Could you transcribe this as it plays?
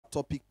that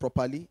topic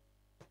properly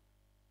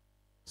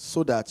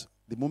so that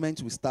the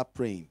moment we start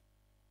praying,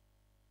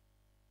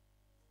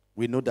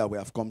 we know that we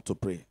have come to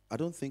pray. I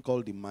don't think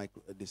all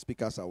the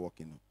speakers are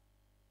working.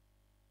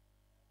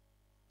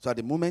 So at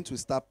the moment we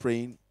start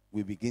praying,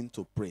 we begin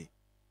to pray.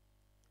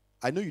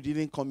 I know you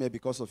didn't come here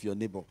because of your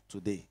neighbor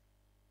today.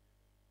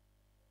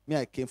 Me,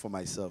 I came for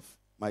myself.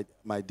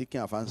 My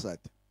deacon have answered.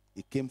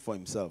 He came for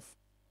himself.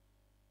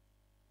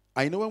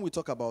 I know when we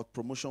talk about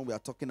promotion, we are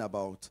talking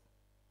about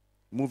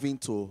moving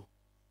to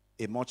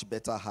a much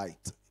better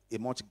height, a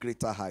much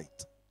greater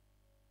height.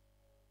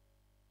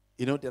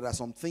 You know, there are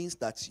some things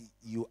that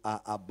you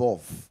are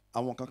above.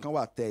 And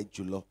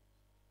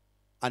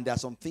there are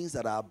some things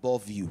that are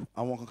above you.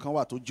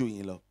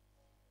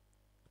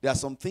 There are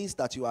some things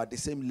that you are at the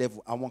same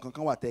level.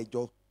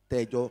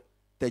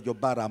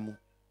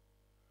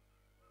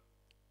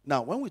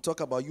 Now, when we talk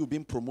about you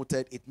being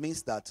promoted, it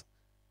means that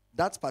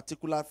that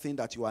particular thing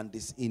that you are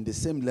in the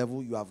same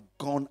level, you have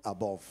gone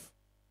above.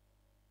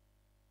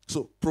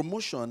 So,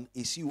 promotion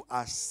is you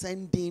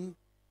ascending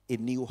a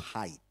new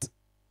height.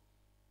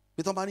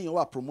 You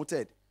are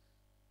promoted.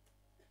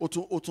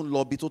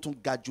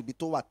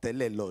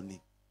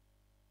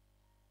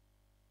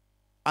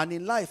 And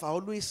in life, I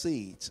always say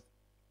it,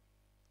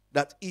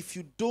 that if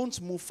you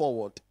don't move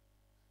forward,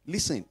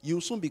 listen, you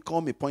will soon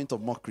become a point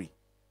of mockery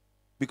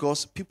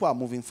because people are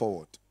moving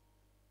forward.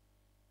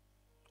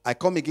 I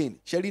come again.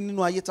 Sharing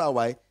nínú ayé tá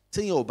wà,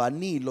 téèyàn ò bá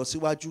ní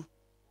ìlọsíwájú,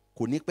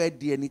 kò ní pẹ́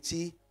di ẹni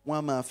tí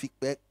wọ́n máa fi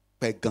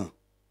pẹ̀gàn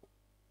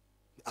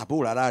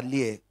àbò rárá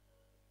lé ẹ.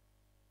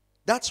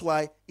 That's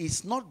why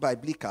it's not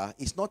biblical,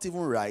 it's not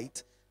even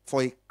right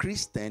for a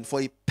Christian,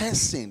 for a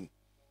person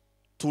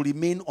to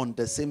remain on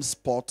the same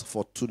spot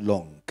for too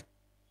long.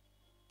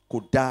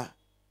 Kódà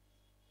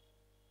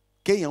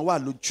kéèyàn wà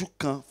lójú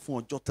kan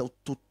fún ọjọ́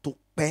tó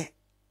pẹ́.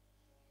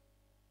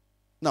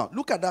 Now,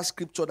 look at that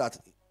scripture that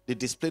they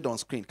displayed on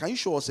screen. Can you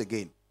show us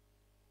again?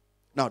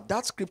 Now,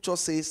 that scripture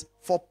says,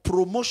 for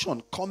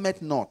promotion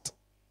cometh not.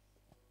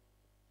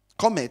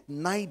 Cometh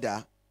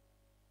neither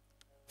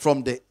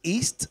from the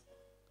east,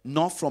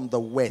 nor from the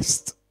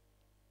west,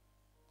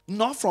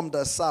 nor from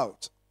the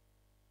south.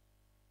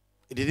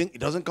 It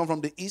doesn't come from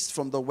the east,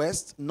 from the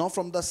west, nor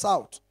from the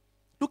south.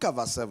 Look at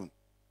verse 7.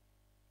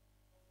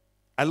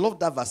 I love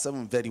that verse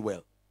 7 very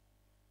well.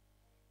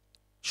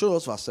 Show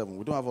us verse 7.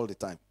 We don't have all the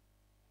time.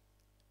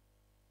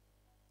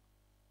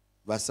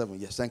 Verse 7,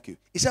 yes, thank you.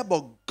 He said,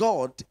 but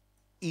God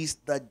is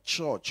the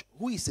judge.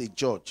 Who is a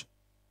judge?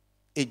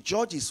 A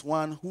judge is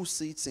one who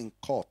sits in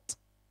court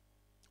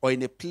or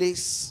in a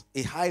place,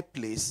 a high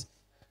place.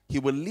 He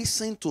will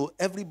listen to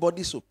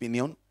everybody's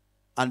opinion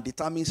and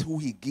determines who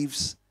he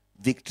gives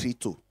victory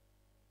to.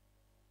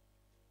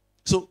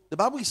 So the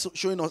Bible is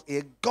showing us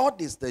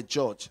God is the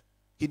judge.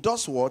 He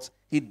does what?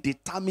 He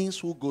determines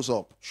who goes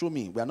up. Show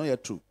me. We are not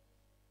yet through.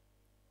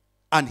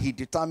 And he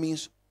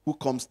determines who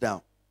comes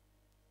down.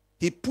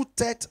 He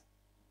putteth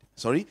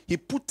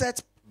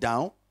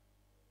down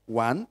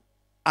one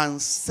and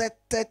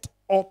setteth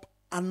up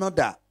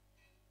another.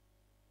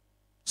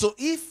 So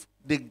if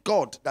the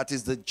God that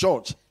is the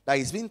judge that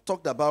is being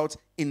talked about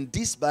in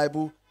this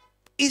Bible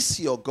is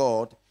your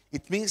God,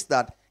 it means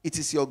that it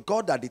is your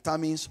God that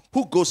determines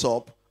who goes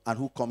up and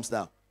who comes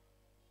down.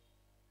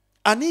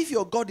 And if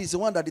your God is the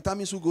one that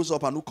determines who goes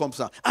up and who comes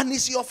down, and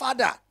it's your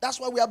Father, that's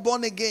why we are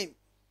born again.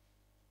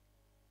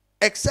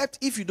 Except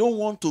if you don't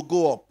want to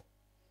go up.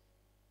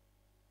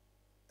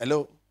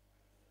 Hello?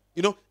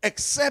 You know,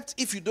 except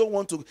if you don't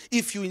want to,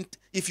 if you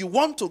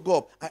want to go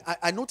up.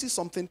 I noticed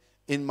something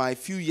in my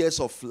few years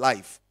of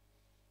life.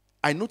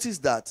 I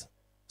noticed that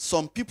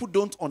some people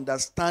don't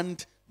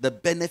understand the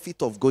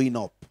benefit of going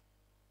up.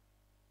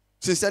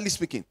 Sincerely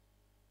speaking,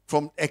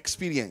 from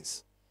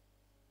experience.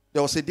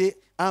 There was a day,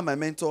 my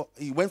mentor,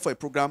 he went for a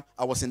program,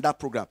 I was in that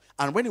program.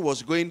 And when he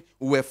was going,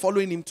 we were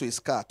following him to his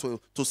car, to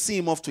see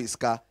him off to his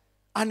car.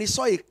 And he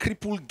saw a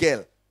crippled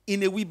girl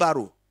in a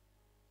wheelbarrow,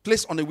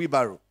 placed on a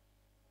wheelbarrow.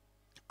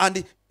 And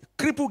the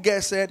crippled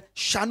girl said,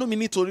 Shano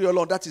mini tori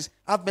Lord, that is,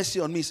 have mercy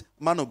on me,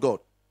 man of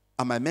God.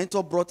 And my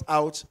mentor brought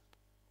out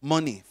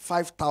money,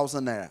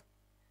 5,000 naira.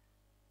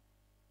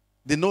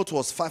 The note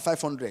was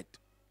 500,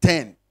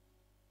 10.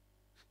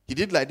 He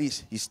did like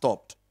this, he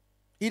stopped.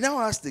 He now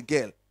asked the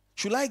girl,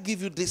 should I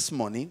give you this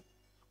money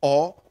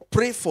or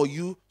pray for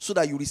you so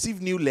that you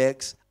receive new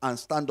legs and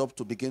stand up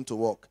to begin to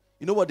walk?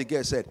 You know what the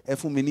girl said?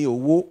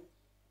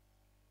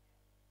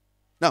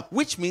 Now,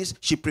 which means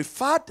she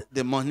preferred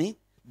the money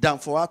than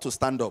for her to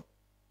stand up.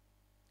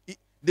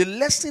 The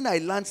lesson I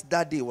learned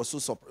that day was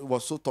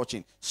so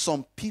touching.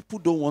 Some people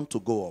don't want to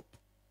go up.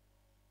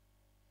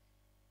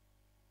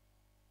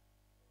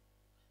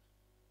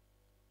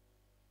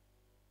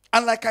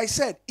 And like I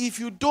said, if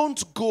you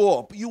don't go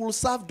up, you will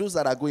serve those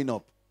that are going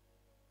up.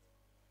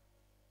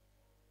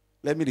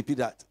 Let me repeat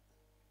that.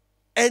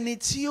 Ẹni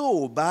tí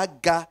ò bá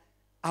ga,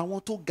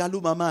 àwọn tó ga ló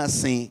máa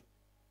sìn.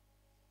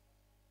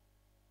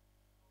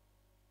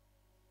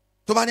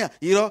 Tó bá ní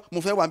irọ́,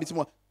 mo fẹ́ wà níbi tí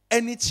mo.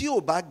 Ẹni tí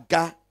ò bá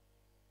ga,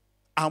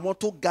 àwọn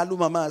tó ga ló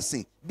máa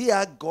sìn. Bí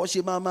àgọ́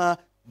ṣe máa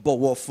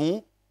bọ̀wọ̀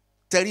fún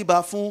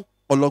tẹríba fún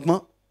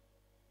ọlọ́gbọ́n.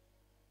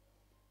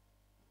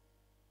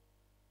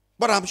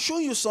 But I'm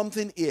showing you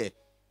something here.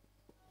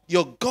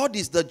 Your God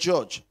is the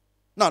judge.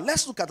 Now,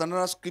 let's look at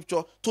another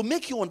scripture to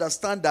make you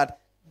understand that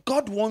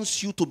God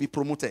wants you to be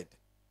promoted.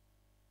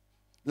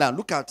 Now,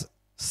 look at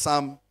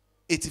Psalm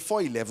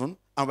 84:11,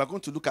 and we're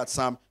going to look at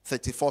Psalm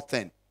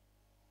 34:10.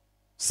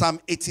 Psalm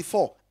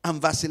 84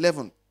 and verse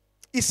 11.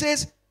 It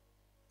says,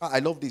 I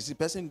love this. The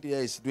person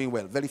there is doing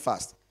well, very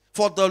fast.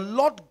 For the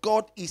Lord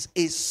God is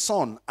a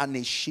sun and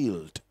a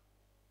shield.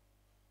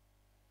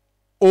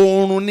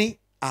 Oruni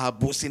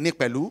abusini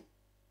pelu.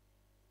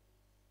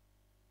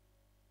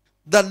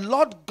 The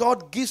Lord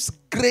God gives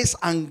grace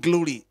and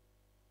glory.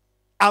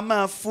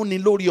 Ama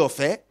funi lori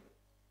ọ̀fẹ́,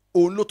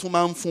 òun ló tún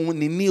máa ń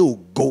fúnni ní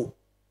ògo.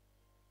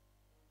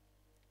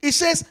 It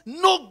says,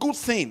 no good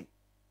thing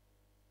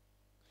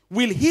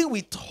will he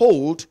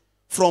withhold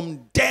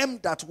from them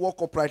that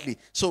walk uprightly.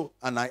 So,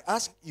 and I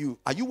ask you,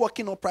 are you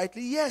walking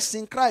uprightly? Yes,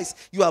 in Christ.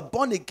 You are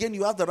born again,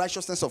 you have the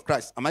righteousness of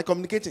Christ. Am I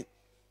communicating?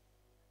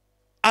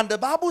 And the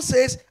Bible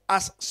says,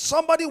 as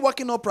somebody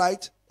walking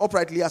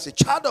uprightly, as a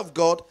child of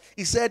God,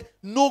 he said,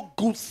 no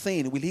good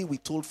thing will he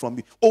withhold from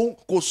you. Oh,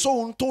 kò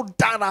sóhun tó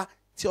dára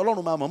tí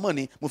Ọlọ́run máa mọ̀ mọ́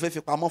ni mo fẹ́ fi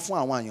pamọ́ fún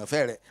àwọn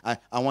àyànfẹ́ rẹ̀,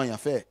 àwọn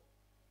àyànfẹ́.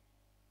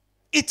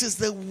 It is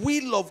the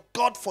will of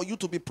God for you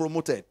to be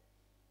promoted.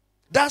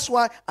 That's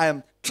why I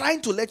am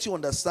trying to let you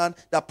understand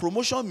that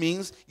promotion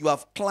means you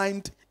have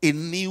climbed a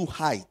new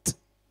height.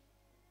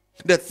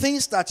 The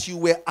things that you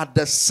were at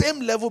the same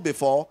level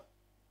before,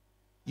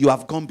 you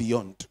have gone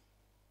beyond.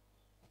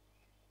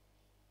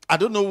 I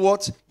don't know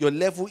what your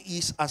level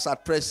is as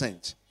at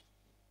present.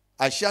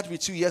 I shared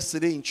with you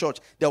yesterday in church.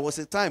 There was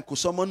a time,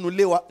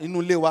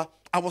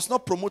 I was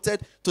not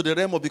promoted to the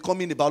realm of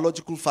becoming a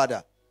biological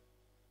father.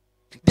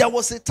 There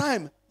was a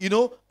time,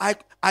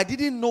 I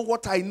didn't know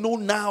what I know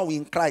now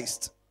in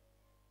Christ.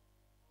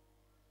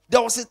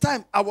 There was a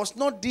time I was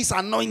not this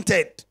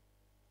anointed.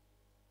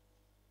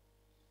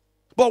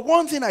 But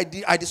one thing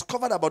I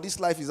discovered about this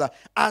life is that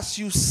as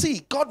you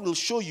see, God will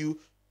show you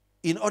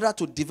in order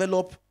to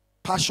develop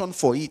passion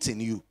for it in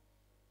you.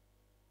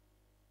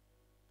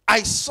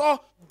 I saw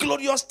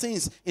glorious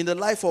things in the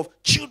life of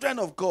children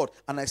of God,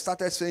 and I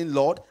started saying,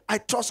 Lord, I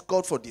trust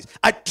God for this.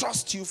 I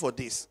trust you for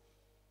this.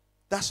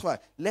 That's why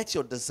let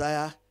your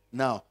desire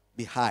now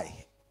be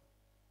high.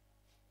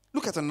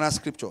 Look at another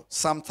scripture,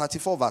 Psalm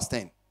 34 verse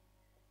 10.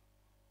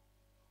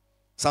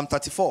 Psalm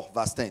 34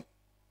 verse 10.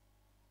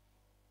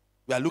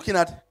 We are looking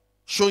at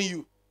showing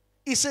you.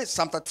 It says,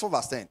 Psalm 34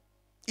 verse 10.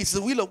 It's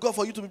the will of God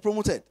for you to be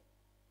promoted.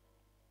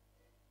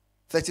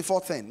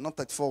 34:10, not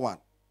 34:1.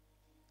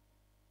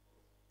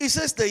 It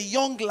says the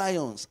young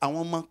lions,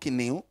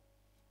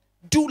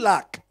 do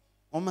lack,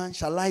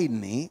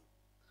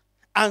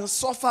 and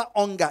suffer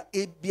hunger.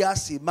 He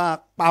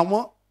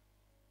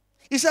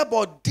said,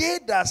 but they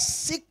that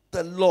seek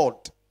the Lord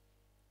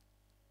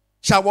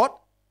shall what?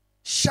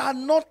 Shall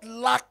not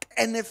lack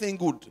anything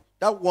good.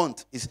 That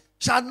want is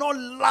shall not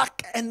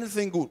lack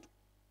anything good.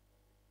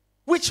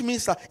 Which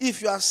means that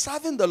if you are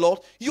serving the Lord,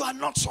 you are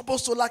not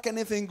supposed to lack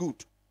anything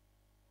good.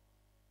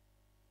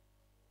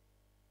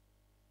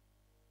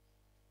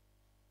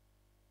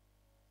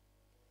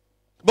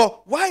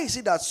 But why is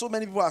it that so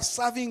many people are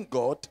serving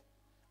God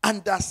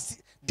and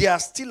they are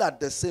still at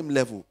the same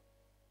level?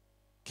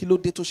 It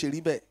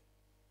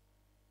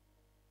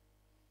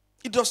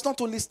does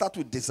not only start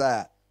with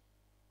desire.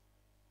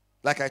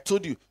 Like I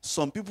told you,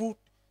 some people,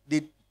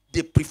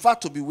 they prefer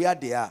to be where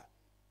they are.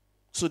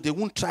 So they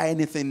won't try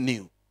anything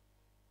new.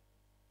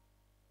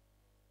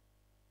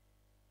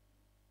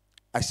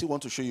 I still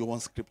want to show you one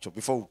scripture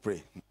before we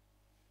pray.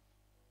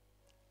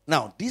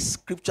 Now, this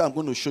scripture I'm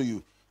going to show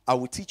you, I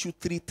will teach you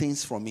 3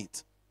 things from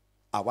it.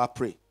 I will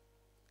pray.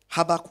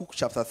 Habakkuk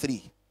chapter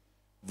 3,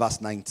 verse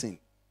 19.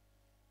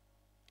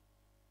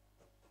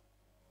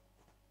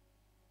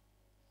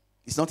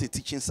 It's not a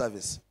teaching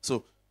service.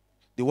 So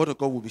the word of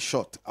God will be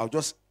short. I'll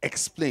just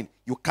explain.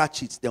 You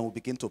catch it, then we'll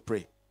begin to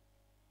pray.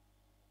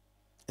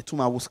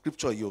 Etuma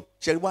scripture yo.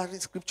 Sheri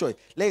scripture.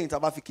 Lẹ́yìn tá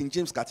bá fi King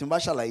James ka tí bá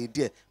ṣàlàyé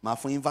díẹ̀, máa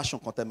fún version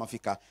kan tẹ́ máa fi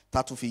ka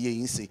tá tún fi yé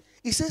yín sí.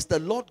 It says the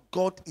Lord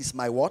God is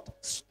my what?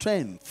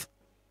 Strength.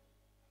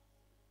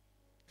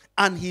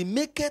 And he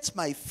maketh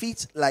my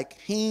feet like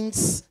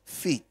hinds'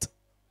 feet.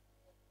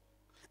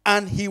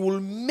 And he will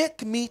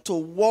make me to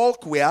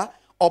walk where?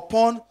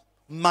 Upon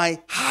my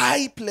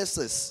high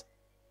places.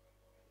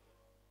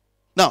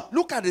 Now,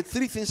 look at the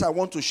 3 things I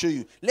want to show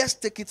you. Let's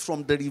take it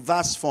from the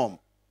reverse form.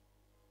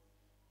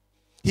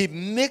 He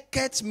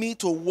maketh me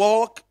to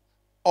walk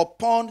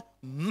upon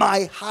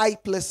my high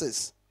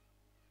places.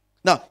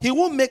 Now, he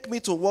won't make me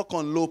to walk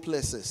on low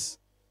places.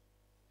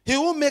 He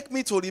won't make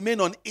me to remain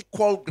on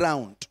equal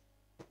ground.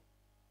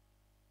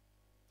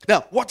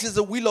 Now, what is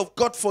the will of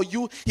God for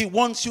you? He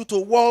wants you to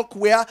walk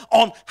where?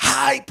 On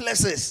high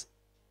places.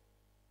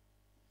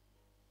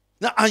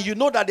 Now, and you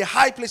know that the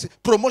high places,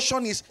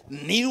 promotion is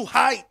new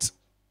height.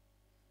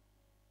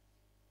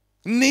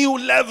 New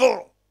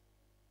level.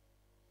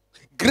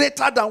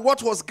 Greater than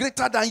what was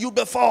greater than you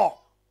before.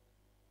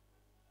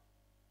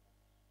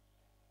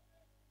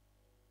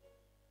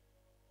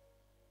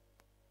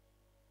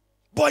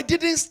 But it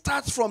didn't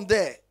start from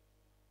there.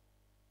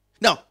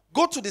 Now,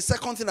 go to the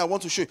second thing I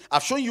want to show you.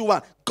 I've shown you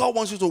one. God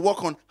wants you to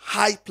walk on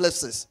high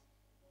places.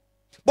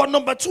 But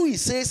number two, he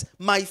says,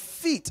 my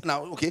feet.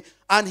 Now, okay.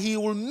 And he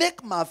will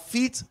make my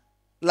feet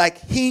like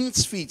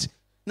hinds' feet.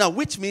 Now,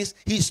 which means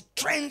he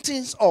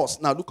strengthens us.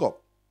 Now, look up.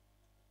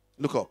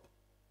 Look up.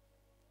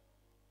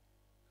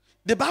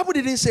 The Bible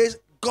didn't say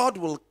God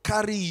will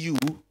carry you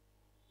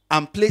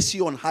and place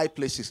you on high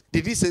places.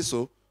 Did he say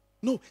so?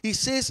 No. He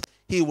says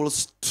he will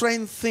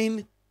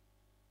strengthen.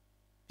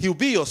 He'll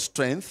be your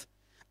strength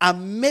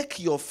and make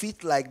your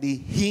feet like the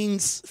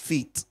hinds'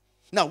 feet.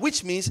 Now,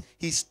 which means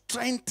he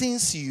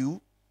strengthens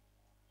you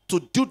to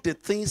do the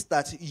things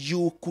that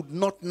you could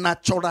not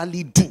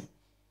naturally do.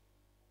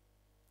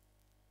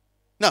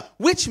 Now,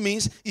 which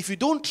means if you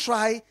don't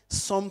try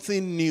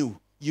something new,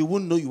 you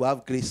won't know you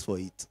have grace for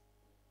it.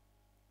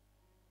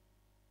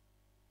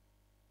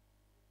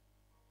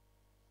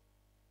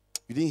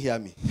 You didn't hear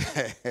me.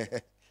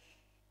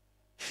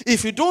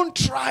 If you don't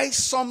try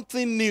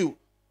something new,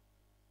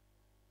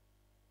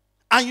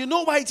 and you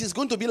know why it is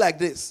going to be like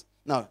this.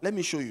 Now, let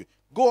me show you.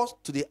 Go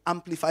to the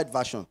Amplified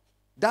version.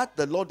 That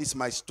the Lord is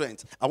my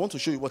strength. I want to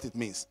show you what it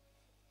means.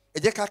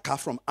 Ejeka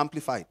from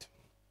Amplified.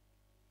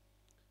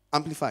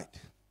 Amplified.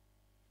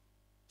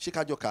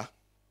 Shikajoka.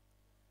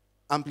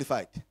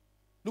 Amplified.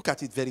 Look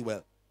at it very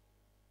well.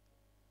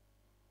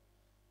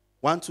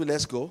 1, 2,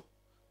 let's go.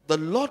 The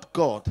Lord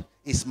God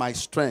is my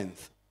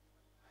strength.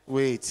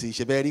 Wait,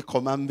 Sheberi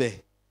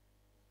Komambe.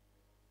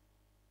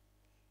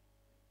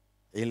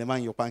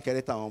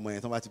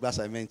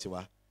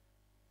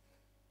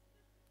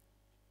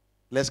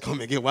 Let's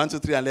come again. 1, 2,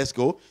 3, and let's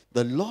go.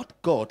 The Lord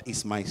God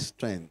is my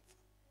strength.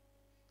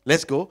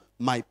 Let's go.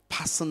 My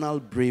personal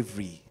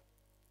bravery.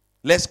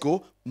 Let's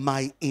go.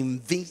 My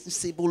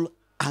invincible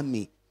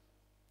army.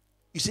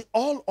 You see,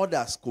 all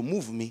others could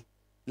move me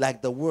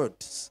like the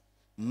words,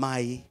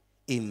 my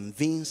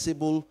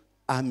invincible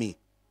army.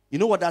 You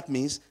know what that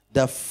means?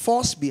 The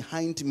force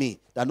behind me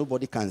that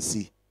nobody can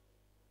see.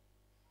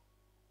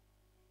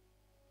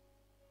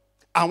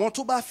 Àwọn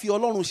tó bá fi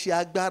Ọlọ́run ṣe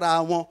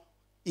agbára wọn,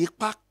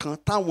 ipa kan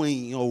táwọn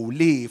èèyàn ò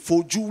lè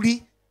fojú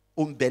rí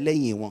ó ń bẹ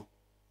lẹ́yìn wọn.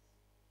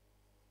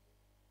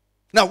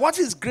 Now, what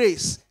is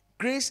grace?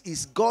 Grace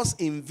is God's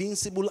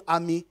invincible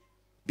army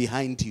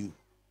behind you.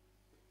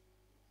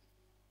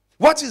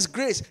 What is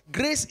grace?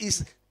 Grace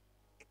is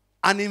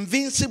an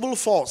invincible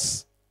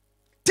force.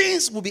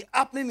 Things will be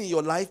happening in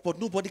your life, but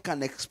nobody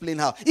can explain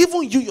how.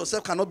 Even you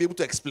yourself cannot be able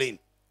to explain.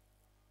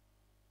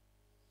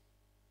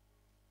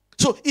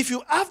 So if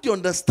you have the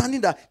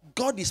understanding that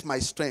God is my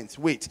strength,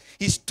 wait,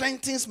 he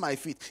strengthens my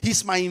feet.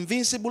 He's my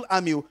invincible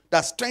army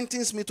that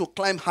strengthens me to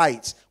climb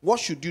heights. What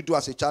should you do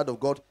as a child of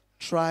God?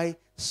 Try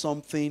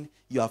something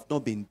you have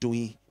not been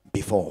doing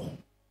before.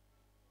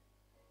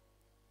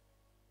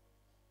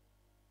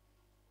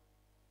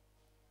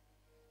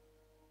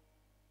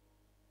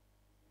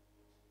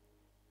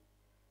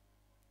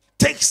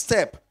 Take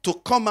step to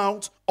come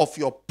out of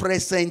your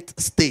present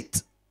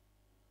state.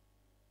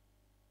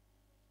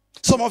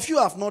 Some of you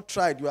have not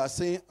tried. You are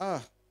saying,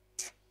 it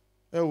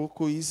will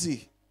go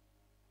easy.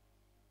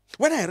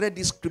 When I read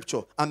this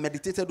scripture and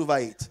meditated over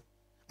it,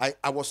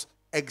 I was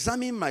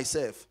examining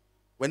myself.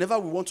 Whenever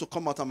we want to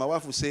come out, and my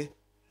wife will say,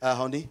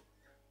 honey,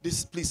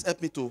 please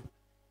help me to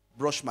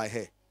brush my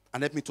hair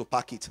and help me to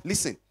pack it.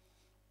 Listen,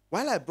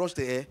 while I brush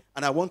the hair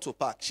and I want to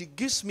pack, she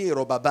gives me a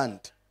rubber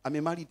band. I'm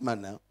a married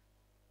man now.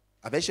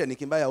 I bet you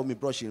can buy me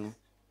brushing.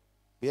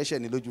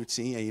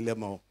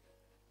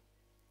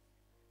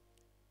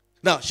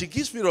 Now, she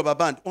gives me rubber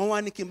band.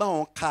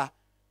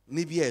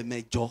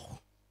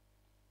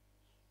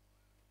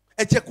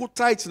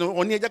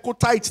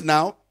 Tight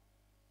now.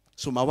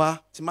 So mawa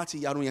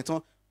timati yaru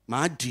yeton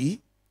ma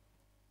di.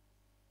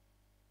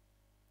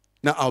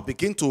 Now I'll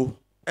begin to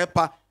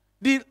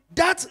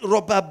that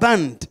rubber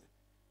band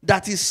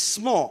that is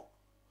small.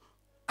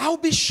 I'll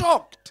be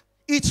shocked.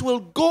 It will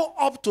go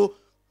up to,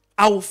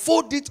 I will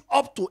fold it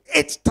up to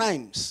 8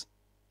 times.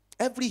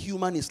 Every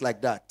human is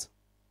like that.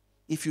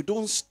 If you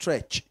don't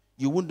stretch,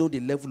 you won't know the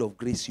level of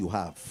grace you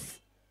have.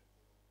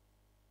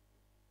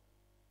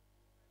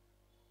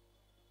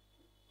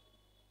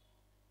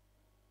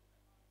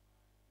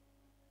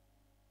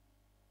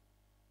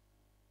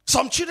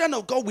 Some children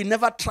of God will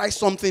never try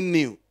something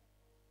new.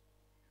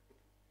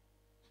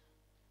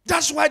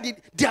 That's why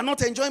they are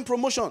not enjoying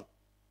promotion.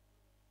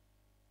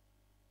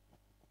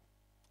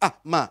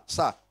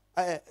 Sir,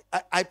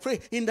 I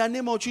pray in the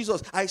name of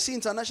Jesus. I see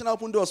international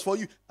open doors for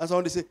you. And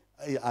someone they say,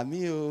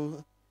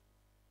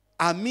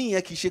 Ami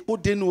ekisheko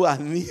denu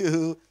ami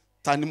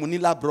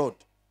tanimunila broad.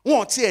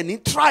 Won't see any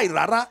try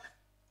rara.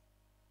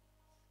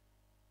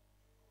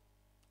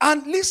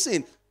 And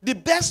listen, the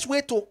best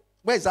way to,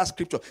 where is that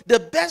scripture? The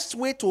best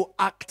way to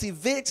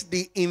activate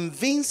the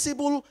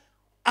invincible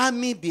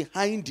army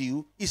behind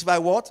you is by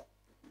what?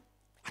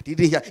 I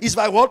didn't hear. Is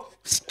by what?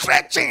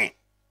 Stretching.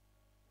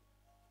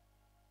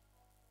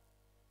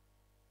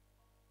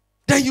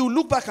 Then you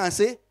look back and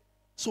say,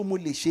 so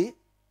muleshe.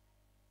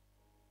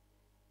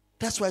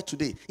 That's why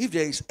today, if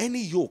there is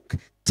any yoke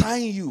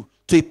tying you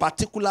to a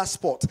particular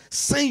spot,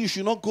 saying you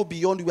should not go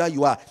beyond where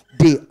you are,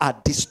 they are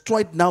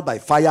destroyed now by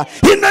fire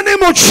in the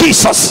name of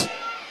Jesus.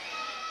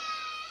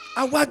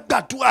 I want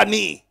that to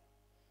Annie.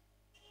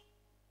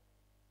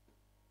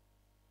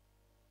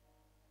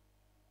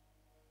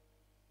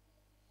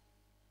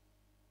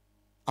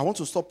 I want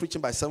to stop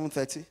preaching by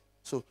 7:30.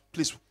 So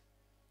please,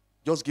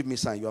 just give me a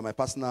sign. You are my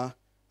personal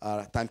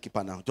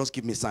timekeeper now. Just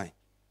give me a sign.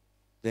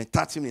 Then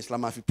 30 minutes,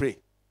 Lama, if you pray.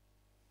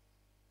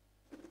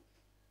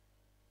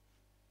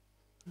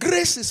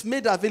 Grace is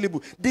made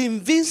available. The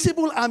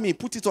invincible army,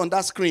 put it on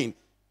that screen.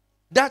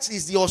 That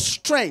is your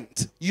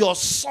strength, your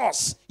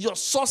source. Your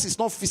source is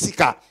not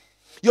physical.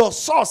 Your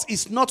source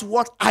is not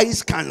what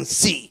eyes can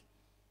see.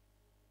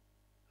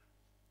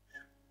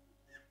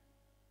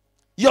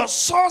 Your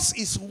source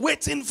is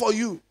waiting for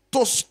you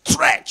to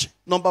stretch.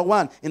 Number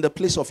one, in the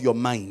place of your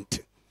mind.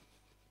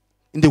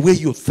 In the way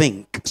you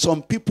think.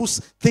 Some people's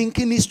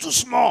thinking is too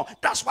small.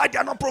 That's why they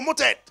are not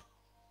promoted.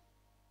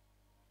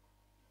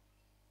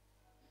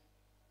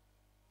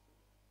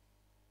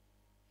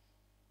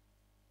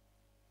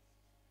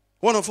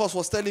 One of us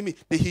was telling me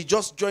that he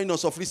just joined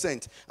us of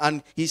recent,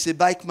 and he's a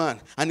bike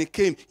man. And he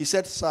came, he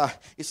said, "Sir,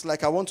 it's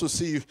like I want to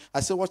see you."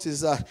 I said, "What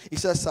is that?" He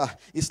said, "Sir,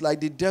 it's like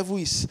the devil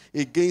is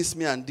against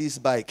me and this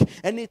bike.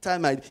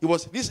 Anytime it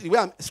was this way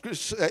I'm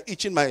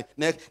itching my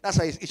neck, that's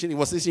why he's itching. He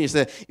was itching. He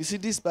said, "You see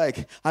this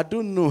bike, I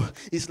don't know.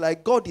 It's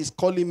like God is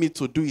calling me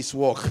to do his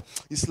work.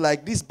 It's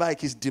like this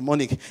bike is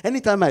demonic.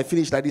 Anytime I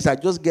finish like this, I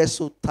just get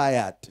so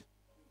tired."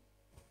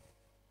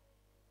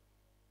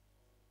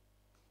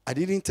 I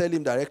didn't tell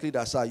him directly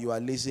that, "Sir, you are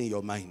lazy in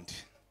your mind."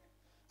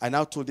 I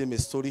now told him a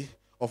story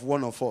of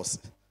one of us,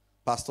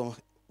 Pastor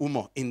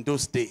Umo, in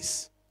those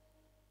days,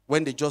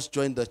 when they just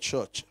joined the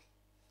church.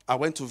 I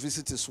went to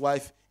visit his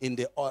wife in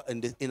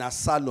a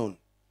salon.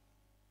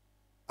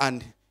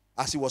 And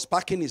as he was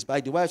parking his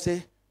bike, the wife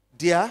said,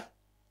 dear,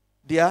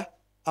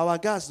 our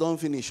gas don't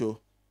finish.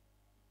 Oh.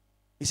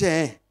 He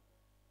said, "Eh,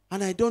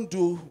 and I don't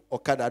do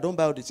Okada. I don't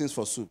buy all the things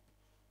for soup.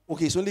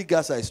 Okay, it's only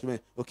gas I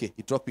experiment." Okay,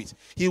 he dropped it.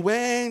 He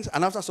went,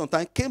 and after some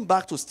time, came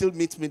back to still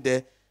meet me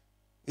there.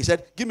 He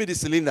said, "Give me the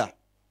cylinder."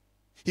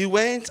 He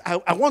went.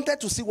 I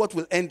wanted to see what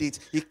will end it.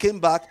 He came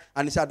back,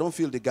 and he said, "I don't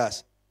feel the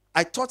gas."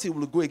 I thought he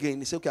would go again.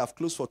 He said, "Okay, I've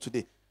closed for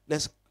today.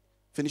 Let's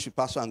finish with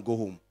pastor and go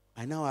home."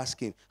 I now asked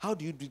him, "How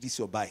do you do this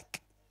your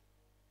bike?"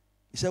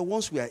 He said,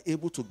 "Once we are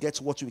able to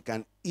get what we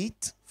can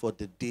eat for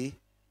the day,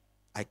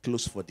 I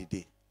close for the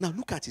day." Now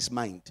look at his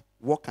mind.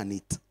 Work and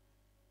eat.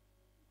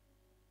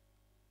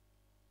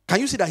 Can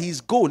you see that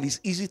his goal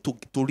is easy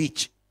to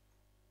reach?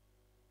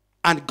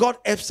 And God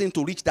helps him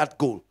to reach that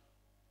goal.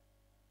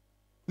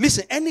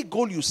 Listen, any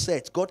goal you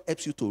set, God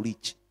helps you to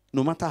reach,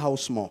 no matter how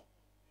small.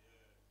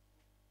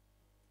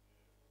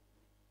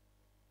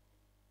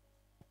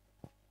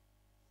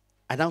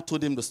 I now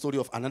told him the story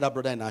of another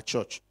brother in our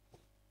church.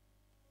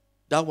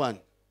 That one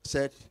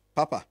said,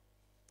 "Papa,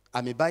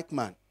 I'm a bike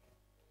man.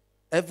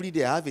 Every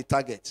day I have a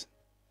target.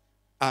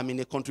 I'm in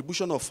a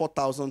contribution of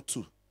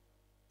 4,002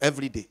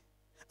 every day.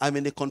 I'm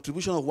in a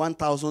contribution of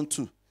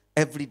 1,002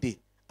 every day.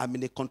 I'm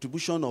in a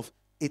contribution of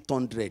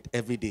 800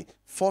 every day.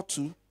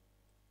 42,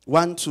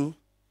 12,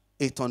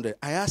 800.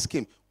 I asked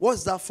him,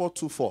 "What's that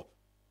 42 for?"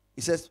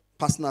 He says,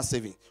 "Personal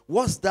saving."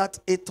 "What's that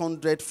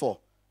 800 for?"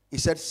 He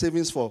said,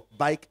 "Savings for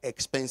bike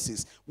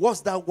expenses."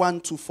 "What's that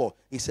 12 for?"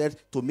 He said,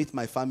 "To meet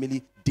my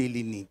family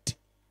daily need."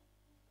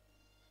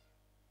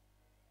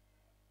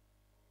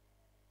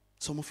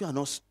 Some of you are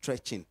not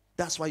stretching.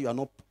 That's why you are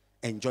not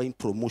enjoying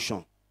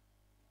promotion.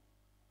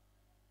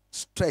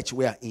 Stretch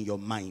where in your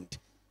mind.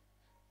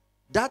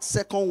 That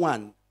second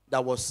one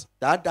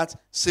that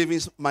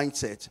savings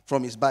mindset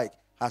from his bike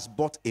has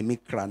bought a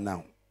Mikra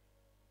now.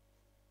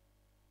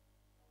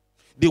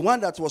 The one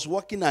that was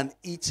working and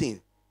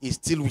eating is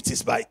still with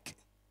his bike.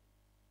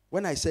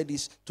 When I said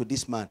this to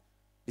this man,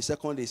 the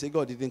second day he said,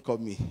 "God didn't call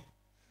me.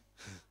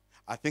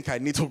 I think I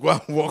need to go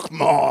and work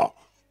more."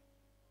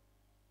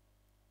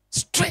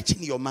 Stretch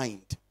in your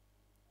mind.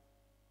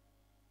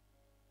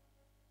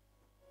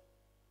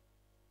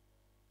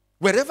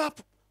 Wherever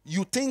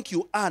you think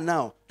you are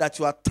now, that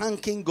you are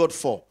thanking God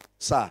for,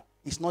 sir,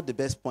 it's not the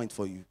best point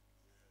for you.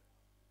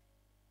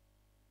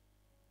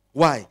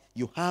 Why?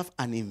 You have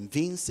an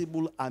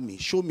invincible army.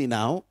 Show me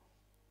now.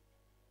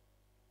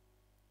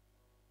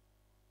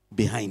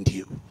 Behind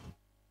you.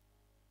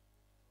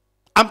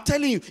 I'm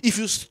telling you, if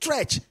you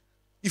stretch,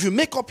 if you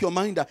make up your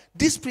mind that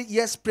this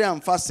year's prayer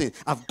and fasting,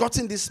 I've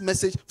gotten this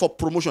message for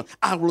promotion,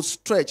 I will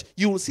stretch.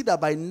 You will see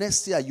that by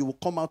next year, you will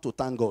come out to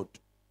thank God.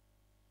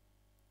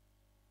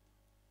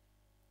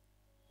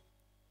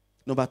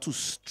 Number two,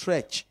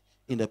 stretch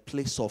in the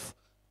place of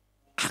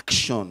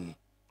action.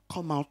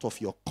 Come out of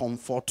your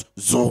comfort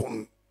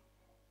zone.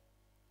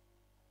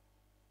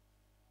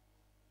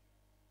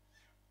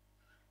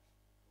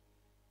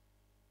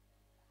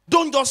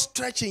 Don't just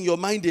stretch in your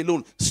mind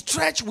alone.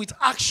 Stretch with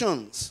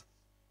actions.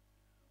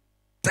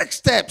 Take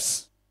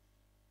steps.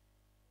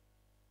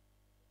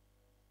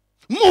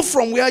 Move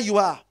from where you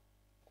are.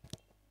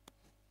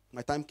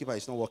 My timekeeper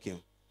is not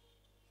working.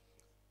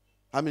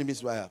 How many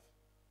minutes do I have?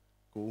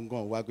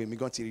 We're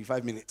going to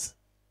 5 minutes.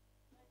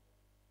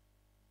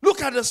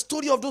 Look at the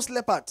story of those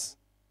leopards.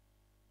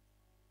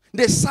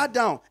 They sat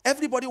down.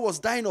 Everybody was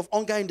dying of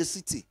hunger in the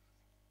city.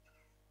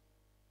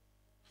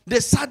 They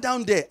sat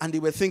down there and they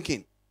were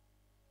thinking,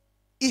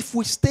 if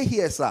we stay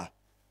here, sir,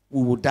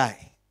 we will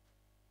die.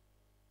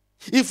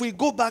 If we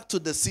go back to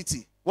the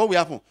city, what will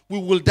happen? We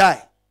will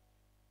die.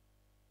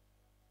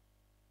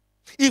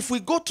 If we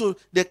go to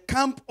the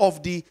camp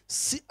of the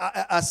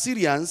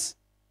Assyrians,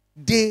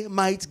 they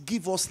might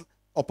give us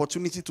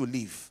opportunity to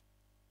live.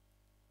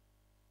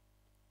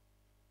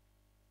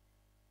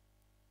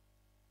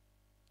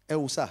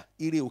 Good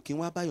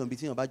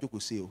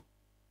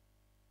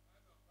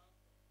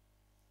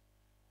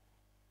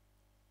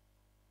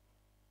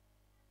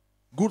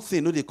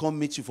thing, no, they come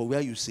meet you for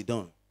where you sit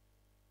down.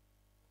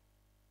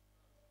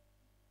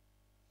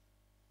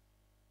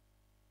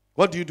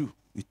 What do?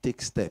 You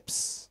take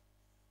steps.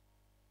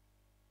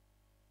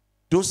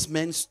 Those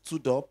men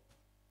stood up.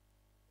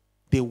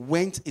 They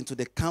went into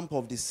the camp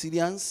of the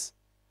Syrians.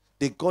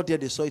 They got there,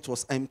 they saw it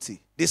was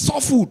empty. They saw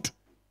food.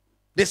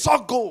 They saw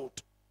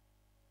gold.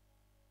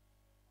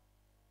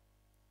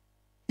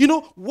 You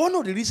know, one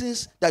of the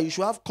reasons that you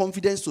should have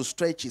confidence to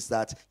stretch is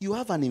that you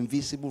have an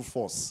invisible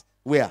force.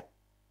 Where?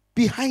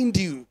 Behind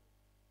you.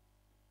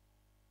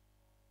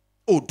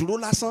 Oh, dúró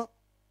lásán.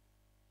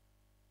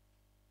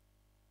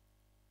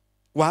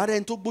 Wàá rẹ̀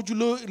ń tó gbójú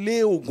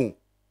lé ogun.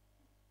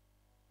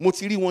 Mo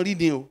ti rí wọn rí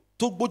ni o.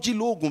 Tó gbójú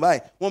lé ogun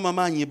báyìí, wọ́n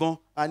máa yìnbọn.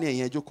 A ní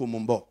ẹ̀yin ẹ jókòó mò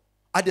ń bọ̀.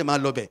 A dẹ̀ máa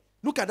lọ bẹ̀.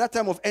 Look at that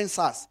time of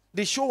NSAS.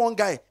 They show one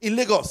guy in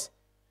Lagos.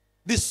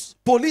 The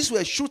police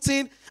were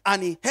shooting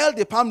and he held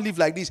the palm leaf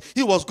like this.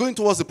 He was going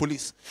towards the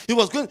police. He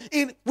was going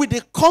in with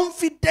the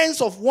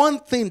confidence of one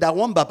thing that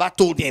one Baba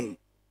told him.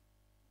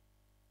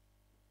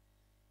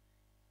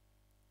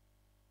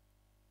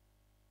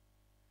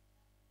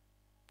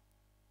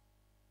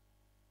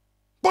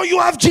 But you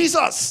have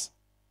Jesus.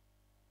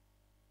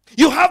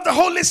 You have the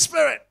Holy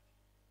Spirit.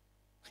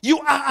 You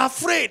are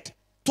afraid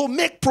to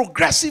make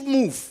progressive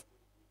move.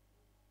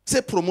 Say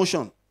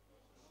promotion.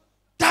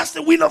 That's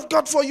the will of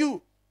God for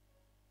you.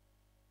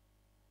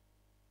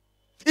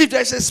 If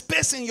there's a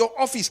space in your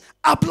office,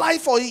 apply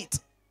for it.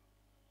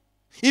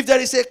 If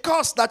there is a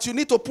course that you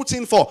need to put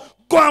in for,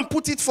 go and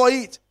put in for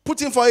it.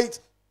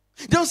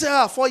 Don't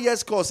say, 4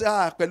 years course.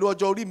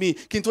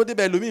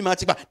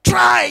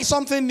 Try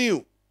something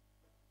new.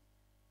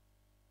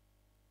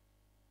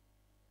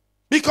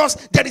 Because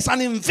there is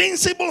an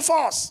invincible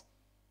force.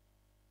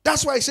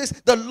 That's why it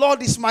says, the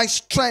Lord is my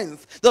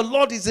strength. The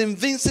Lord is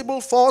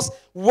invincible force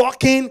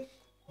walking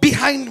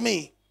behind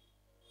me.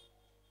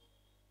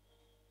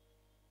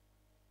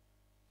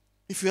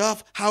 If you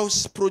have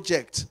house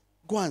project,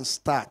 go and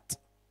start.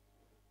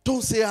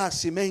 Don't say,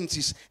 cement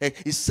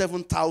is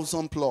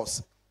 7,000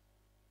 plus.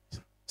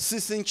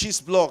 6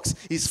 inches blocks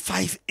is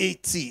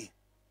 580.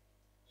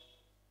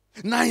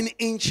 9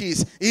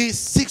 inches is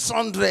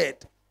 600.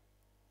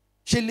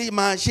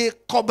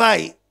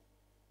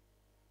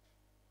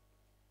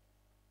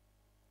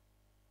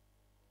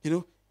 You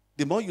know,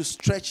 the more you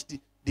stretch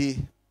the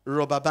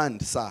rubber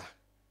band, sir,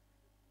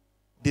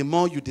 the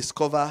more you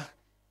discover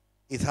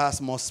it has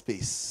more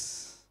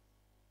space.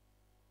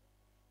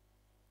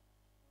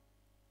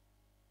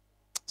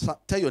 So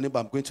tell your neighbor,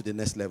 I'm going to the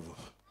next level.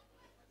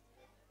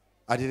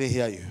 I didn't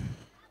hear you.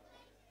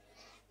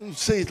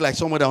 Say it like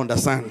someone that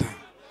understands.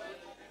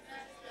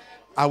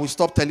 I will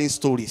stop telling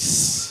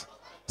stories.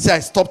 Say, I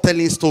stop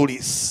telling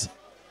stories.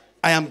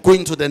 I am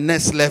going to the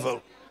next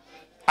level.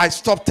 I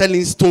stop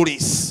telling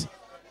stories.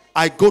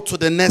 I go to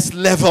the next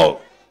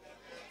level.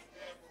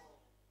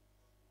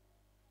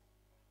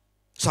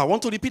 So I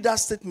want to repeat that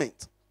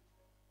statement.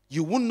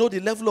 You won't know the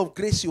level of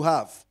grace you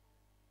have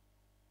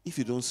if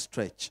you don't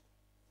stretch.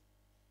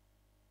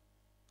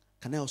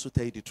 Can I also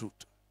tell you the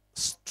truth?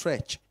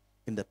 Stretch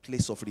in the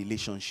place of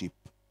relationship.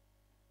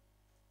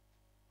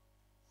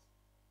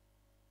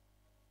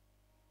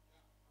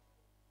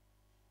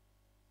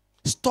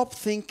 Stop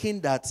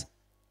thinking that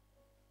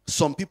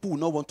some people will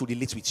not want to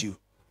relate with you.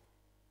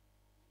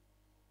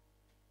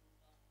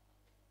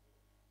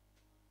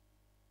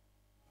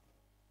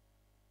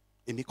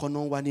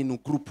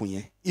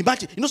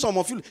 Imagine, you know, some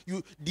of you,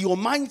 your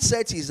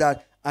mindset is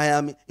that I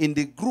am in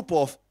the group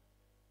of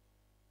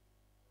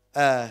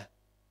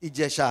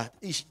Ijesha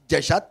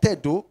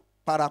Tedo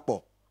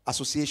Parapo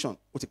Association.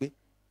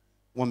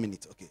 1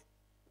 minute, okay.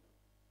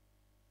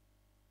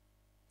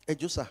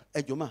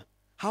 Ejoma,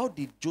 how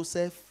did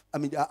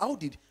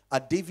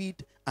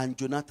David and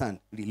Jonathan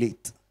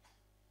relate?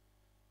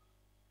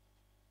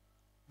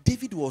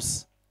 David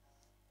was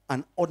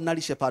an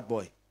ordinary shepherd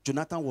boy.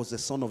 Jonathan was the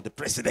son of the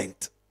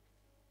president.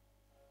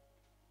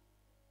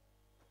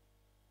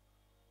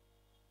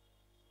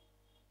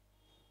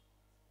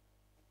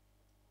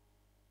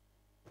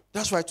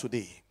 That's why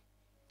today,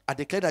 I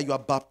declare that you are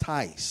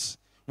baptized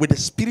with the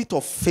spirit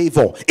of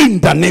favor in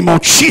the name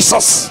of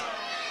Jesus.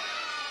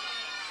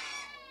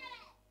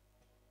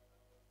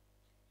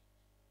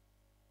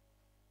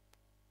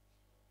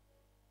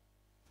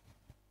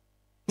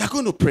 We are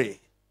going to pray.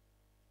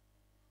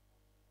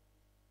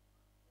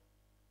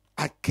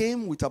 I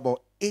came with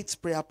about 8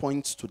 prayer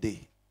points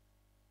today.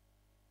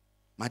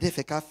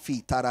 Madefeka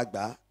fi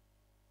taragba.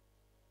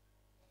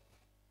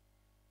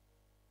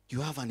 You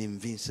have an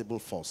invincible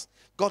force.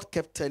 God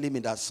kept telling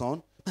me that,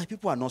 son, my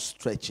people are not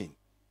stretching.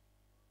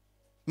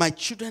 My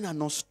children are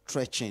not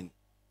stretching.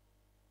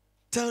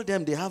 Tell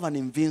them they have an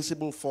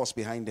invincible force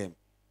behind them.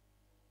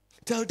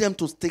 Tell them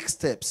to take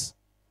steps.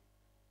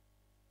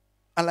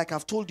 And like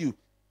I've told you,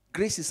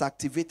 grace is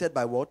activated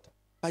by what?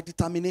 By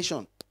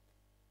determination.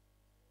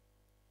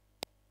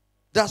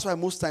 That's why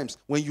most times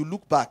when you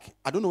look back,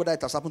 I don't know whether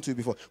it has happened to you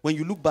before, when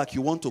you look back,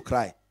 you want to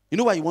cry. You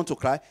know why you want to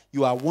cry?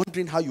 You are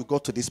wondering how you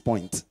got to this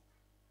point.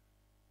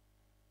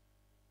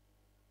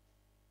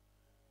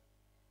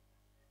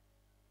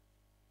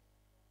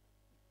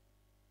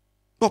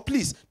 But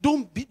please,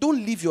 don't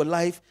live your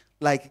life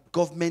like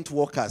government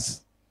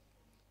workers.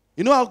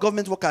 You know how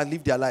government workers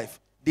live their life?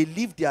 They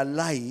live their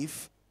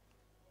life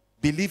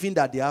believing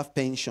that they have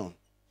pension.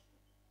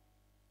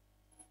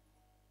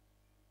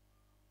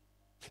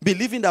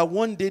 Believing that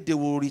one day they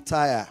will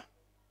retire.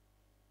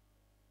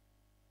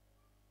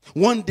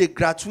 One day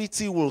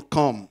gratuity will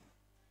come.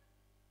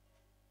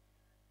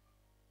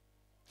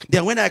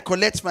 Then when I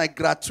collect my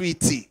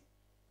gratuity,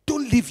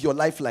 don't live your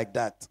life like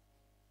that.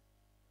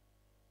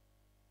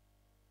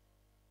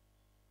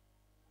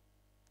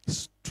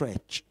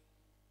 Stretch.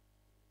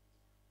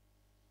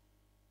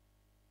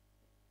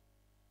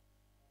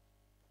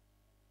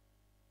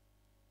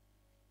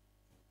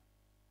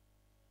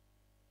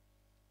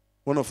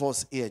 One of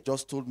us here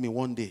just told me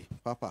one day,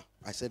 Papa,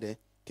 I said,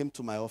 came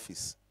to my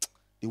office.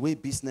 The way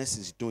business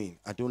is doing,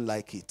 I don't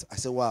like it. I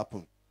said, what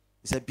happened?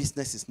 He said,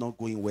 business is not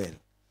going well.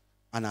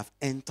 And I've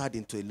entered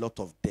into a lot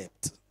of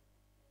debt.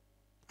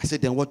 I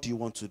said, then what do you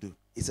want to do?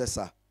 He said,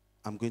 sir,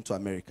 I'm going to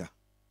America.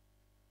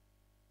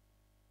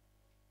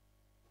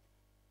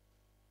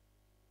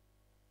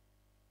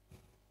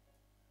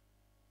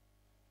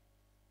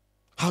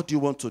 How do you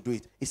want to do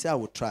it? He said, I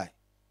will try.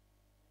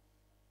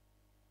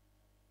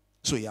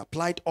 So he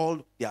applied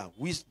all the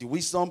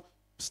wisdom,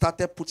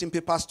 started putting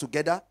papers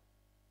together.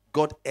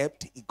 God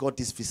helped, he got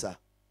this visa.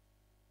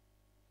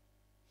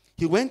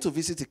 He went to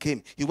visit, he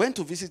came. He went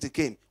to visit, he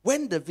came.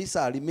 When the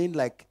visa remained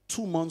like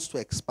 2 months to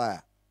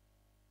expire,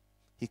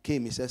 he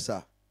came, he said,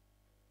 sir,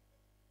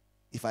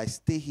 if I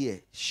stay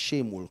here,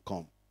 shame will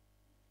come.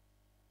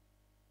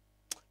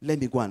 Let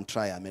me go and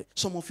try America.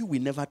 Some of you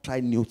will never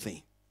try new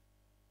thing.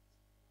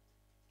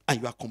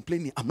 And you are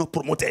complaining, I'm not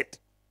promoted.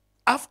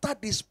 After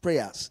these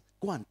prayers,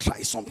 go and try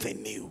something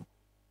new.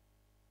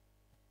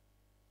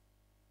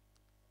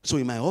 So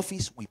in my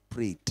office, we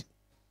prayed.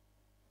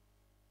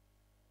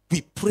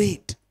 We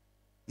prayed.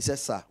 He said,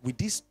 sir, with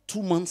these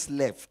 2 months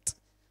left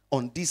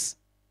on this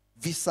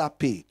visa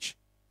page,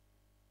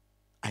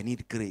 I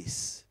need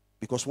grace.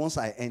 Because once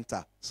I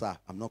enter, sir,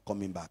 I'm not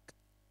coming back.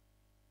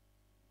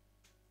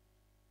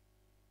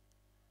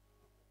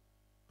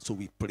 So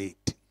we prayed.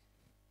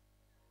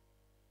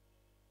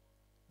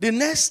 The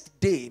next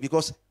day,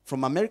 because from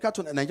Nigeria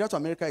to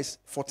America is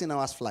 14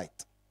 hours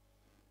flight.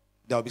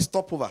 There will be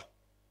stopover.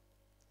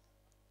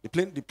 The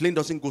plane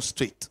doesn't go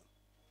straight.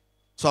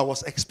 So I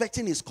was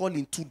expecting his call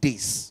in 2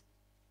 days.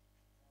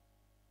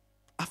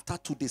 After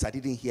 2 days, I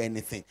didn't hear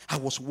anything. I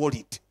was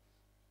worried.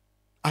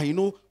 And you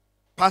know,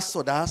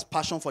 pastor that has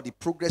passion for the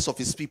progress of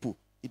his people,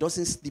 he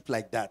doesn't sleep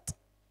like that.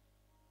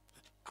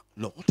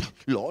 Lord,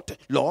 Lord,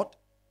 Lord.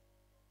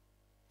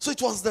 So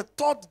it was the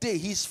 3rd day,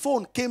 his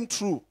phone came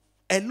through.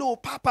 Hello,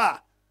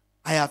 Papa.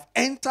 I have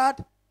entered.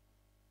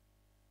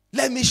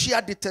 Let me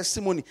share the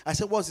testimony. I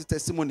said, what's the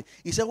testimony?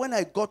 He said, when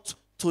I got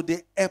to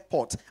the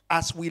airport,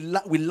 as we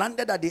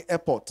landed at the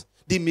airport,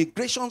 the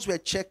immigrations were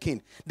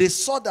checking. They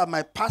saw that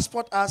my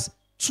passport has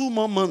 2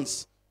 more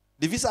months.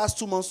 The visa has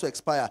 2 months to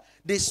expire.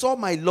 They saw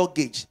my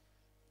luggage.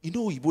 You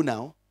know Igbo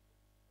now?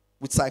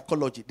 With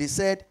psychology. They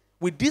said,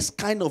 with this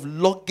kind of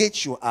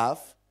luggage you have,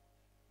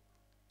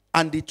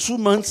 and the 2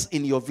 months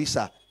in your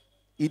visa,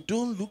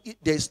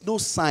 there's no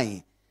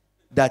sign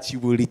that you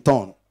will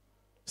return.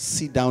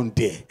 Sit down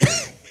there.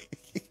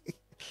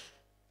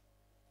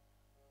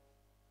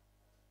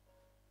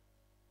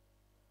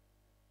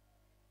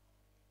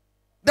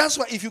 That's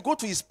why if you go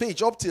to his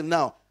page up till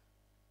now,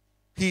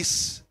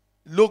 his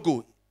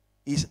logo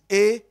is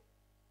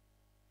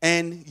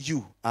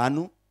ANU.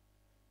 Anu.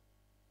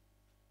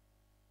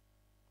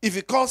 If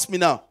he calls me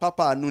now,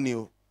 Papa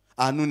Anunio,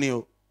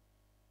 Anunio.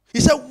 He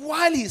said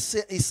while he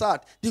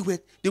sat,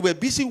 they were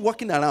busy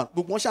walking around.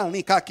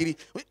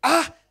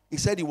 He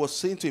said he was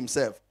saying to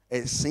himself,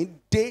 then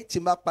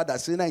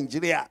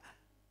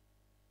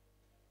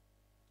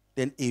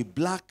a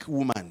black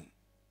woman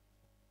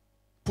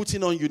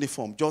putting on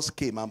uniform just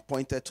came and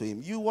pointed to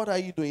him. You, what are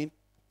you doing?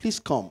 Please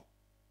come.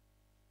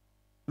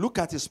 Look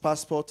at his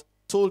passport,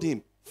 told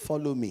him,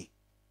 follow me.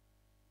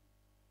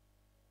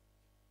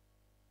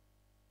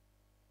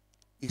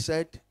 He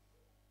said,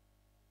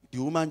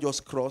 the woman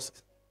just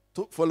crossed,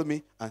 follow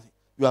me, and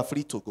you are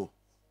free to go.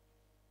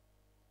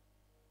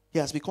 He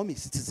has become a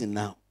citizen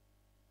now.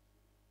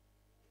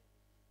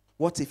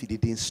 What if he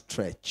didn't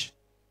stretch?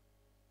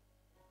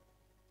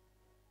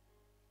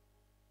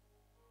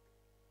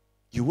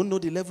 You won't know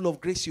the level of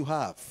grace you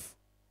have,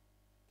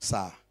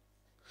 sir,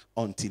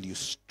 until you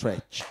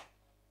stretch.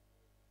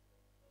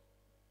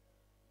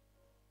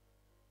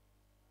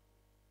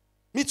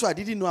 Me too, I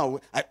didn't know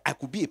I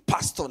could be a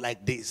pastor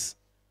like this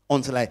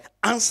until I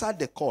answered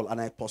the call and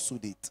I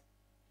pursued it.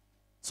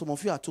 Some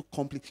of you are too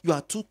you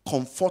are too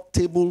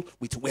comfortable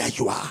with where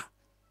you are.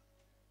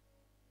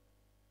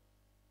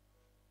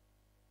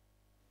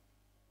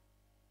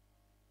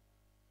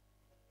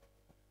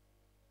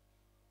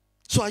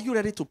 So are you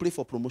ready to pray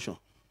for promotion?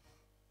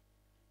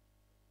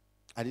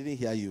 I didn't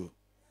hear you.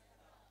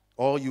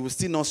 Or you will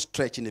still not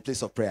stretch in the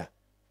place of prayer.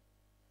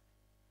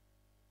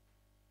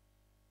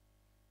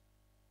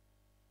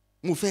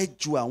 Mo fẹ́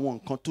ju àwọn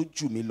nǹkan tó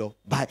jù mí lọ.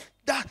 But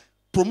that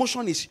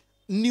promotion is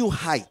new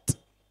height.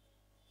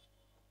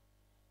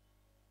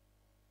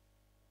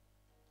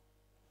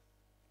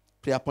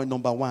 Prayer point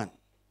number 1.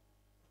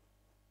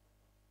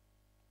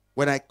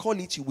 When I call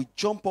it, you will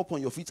jump up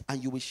on your feet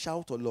and you will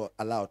shout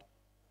aloud,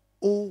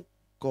 "Oh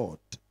God,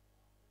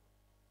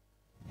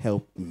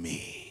 help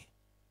me."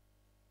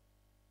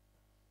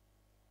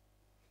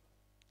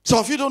 So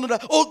if you don't know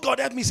that, "Oh God,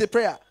 help me," is a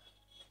prayer.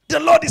 The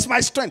Lord is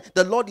my strength.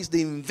 The Lord is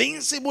the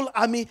invincible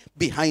army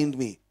behind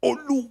me.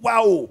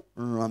 Olúwa o,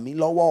 ràn mí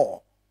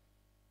lọ́wọ́.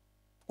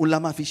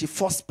 Ulama Fishi,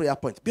 first prayer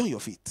point. Be on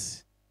your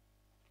feet.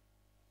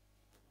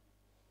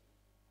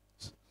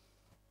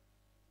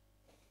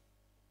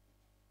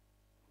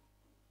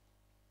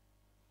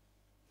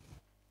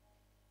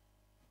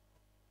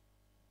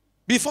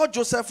 Before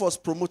Joseph was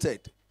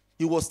promoted,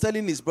 he was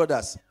telling his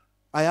brothers,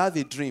 "I have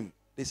a dream."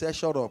 They said,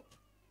 "Shut up."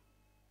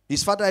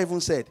 His father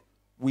even said,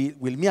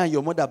 Will me and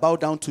your mother bow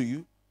down to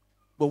you?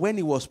 But when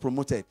he was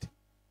promoted,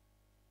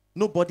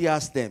 nobody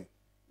asked them.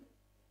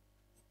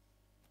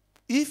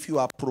 If you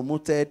are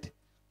promoted,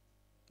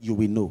 you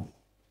will know.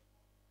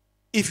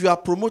 If you are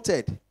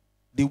promoted,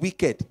 the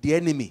wicked, the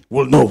enemy,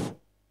 will know.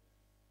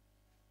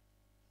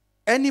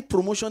 Any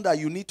promotion that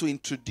you need to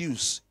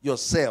introduce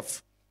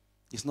yourself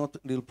is not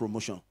real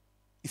promotion.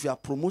 If you are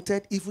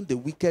promoted, even the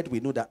wicked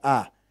will know that,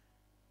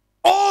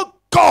 oh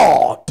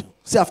God,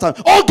 say after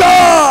me, "Oh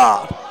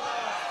God,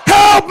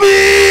 help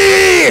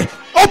me."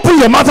 Open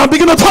your mouth and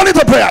begin to turn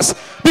into prayers.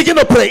 Begin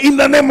to pray in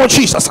the name of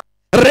Jesus.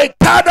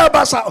 Rekada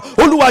basa,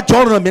 Oluwa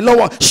jọ̀ọ́ mi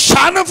lọ́wọ́,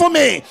 shine for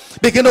me.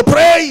 Begin to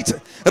pray it.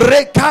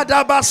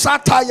 Rekada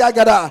basata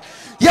yagada.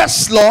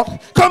 Yes, Lord,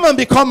 come and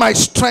become my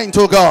strength,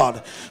 oh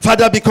God.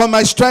 Father, become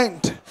my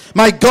strength.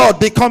 My God,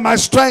 become my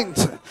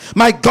strength.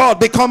 My God,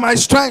 become my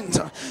strength.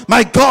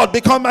 My God,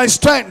 become my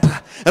strength.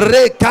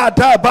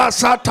 Rekada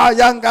basata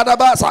yangada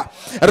basa.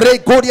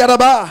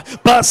 Rekodiaraba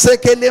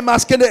basekele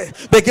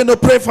maskele. Begin to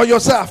pray for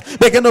yourself.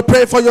 Begin to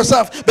pray for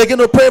yourself. Begin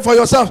to pray for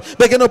yourself.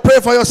 Begin to pray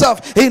for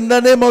yourself in the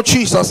name of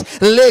Jesus.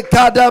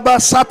 Lekada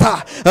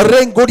basata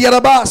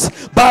rengodiarabas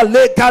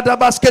balekada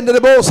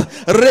baskendelebos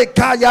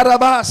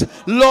rekayarabas.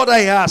 Lord,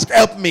 I ask,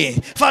 help me.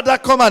 Father,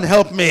 come and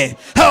help me.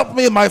 Help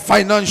me in my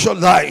financial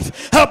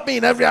life. Help me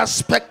in every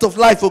aspect of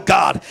life, oh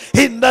God.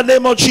 In the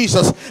name of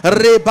Jesus.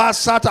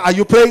 Rebasata. Are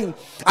you praying?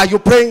 Are you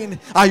praying?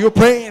 Are you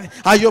praying?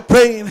 Are you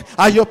praying?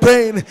 Are you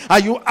praying? Are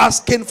you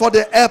asking for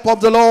the help of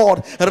the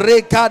Lord?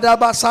 Rekada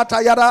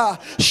basata yara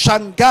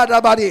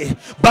shangada badi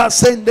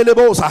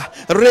basendelebosa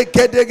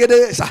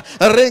rekedegedesa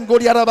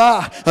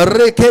rengodiaraba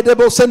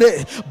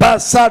rekedebosene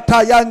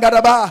basata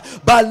yangadaba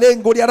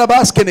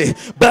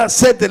balengodiarabaskene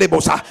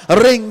basendelebosa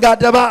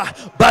rengadaba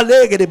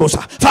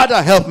balegedebosa.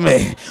 Father, help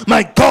me.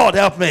 My God,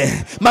 help me.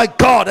 My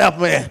God, help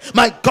me.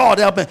 My God,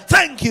 help me.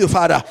 Thank you,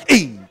 Father.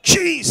 In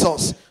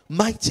Jesus'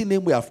 mighty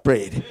name we have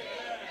prayed.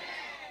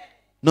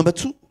 Number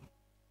 2,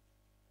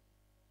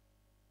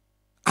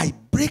 I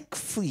break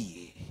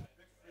free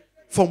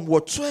from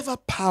whatsoever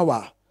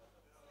power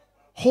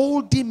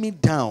holding me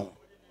down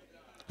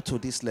to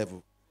this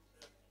level.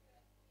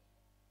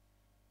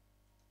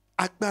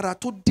 Agbára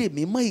tó dè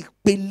mí mọ́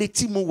ìpele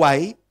tí mo wà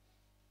yìí,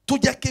 tó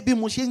jẹ́ kí bí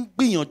mo ṣe ń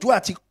gbìyànjú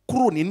àti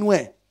kúrò nínú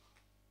ẹ̀,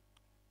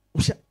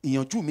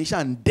 ìyànjú mi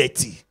ṣá ń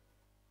dẹ̀tì.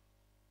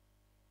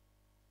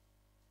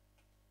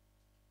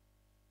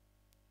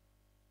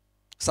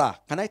 Sir,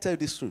 can I tell you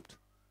this truth?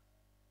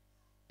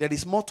 There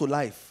is more to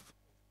life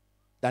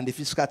than the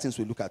physical things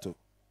we look at.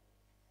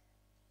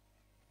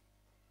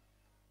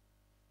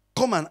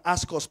 Come and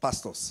ask us,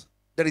 pastors.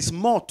 There is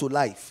more to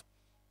life.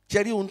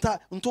 Jerry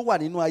unto wa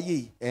nínú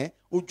ayé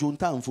ojo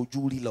nta ń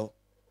fojú rí lọ.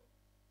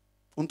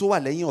 Unto wa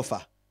lẹ́yìn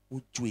ọ̀fà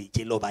ojo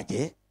èjè ló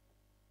bàjẹ́.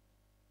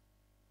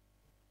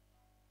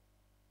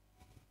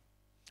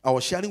 I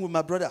was sharing with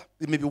my brother.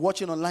 He may be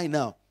watching online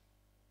now.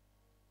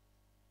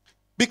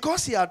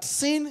 Because he had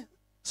seen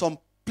some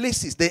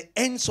places, the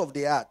ends of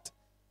the earth.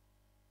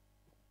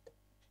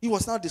 He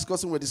was now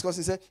discussing. He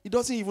said he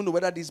doesn't even know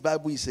whether this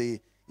Bible is a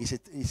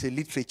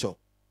literature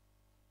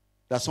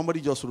that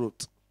somebody just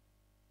wrote.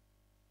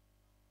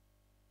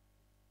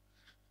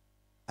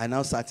 I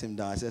now sat him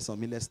down. I said,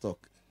 "Sonny, let's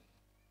talk."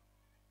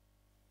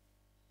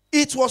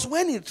 It was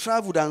when he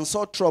traveled and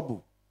saw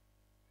trouble.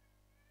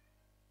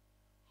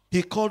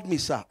 He called me,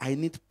 "Sir, I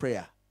need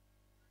prayer.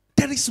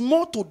 There is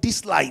more to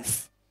this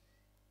life.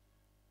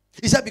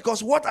 He said,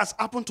 because what has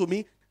happened to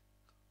me,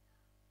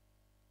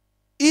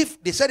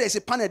 if they said there's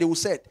a panel, they will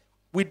say,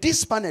 with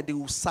this panel, they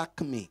will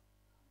sack me.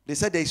 They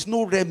said there is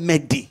no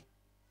remedy.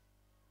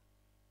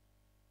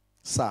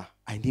 Sir,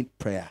 I need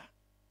prayer.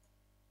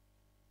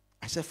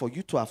 I said, for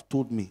you to have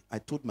told me, I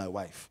told my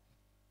wife,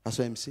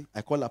 Pastor MC,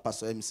 I call her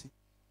Pastor MC.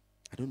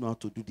 I don't know how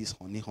to do this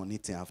honey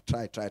thing. I've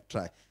tried.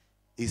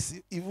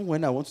 Even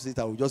when I want to say it,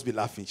 I will just be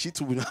laughing. She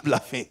too will not be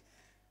laughing.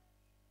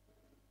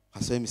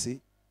 Pastor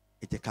MC,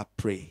 I can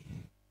pray.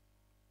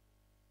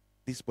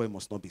 This boy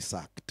must not be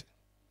sacked.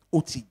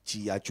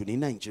 OTG, actually,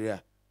 in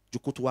Nigeria, you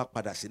go to work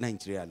in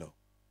Nigeria.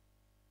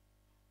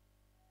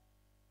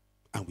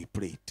 And we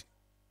prayed.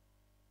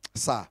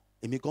 Sir,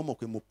 we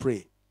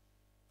pray.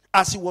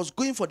 As he was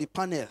going for the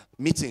panel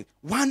meeting,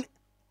 one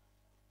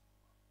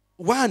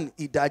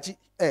ìdájí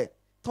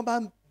tó bá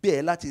ń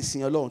bẹ̀ láti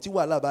sìn Ọlọ́run tí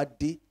wàhálà bá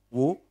dé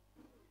wò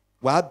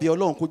wàá bẹ̀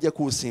Ọlọ́run kó jẹ́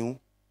kó sìn.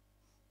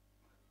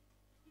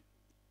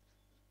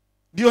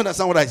 Do you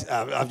understand what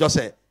I've just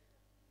said?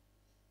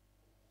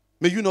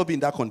 May you not be in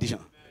that condition.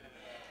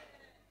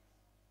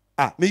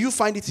 May you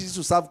find it easy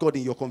to serve God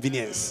in your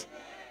convenience.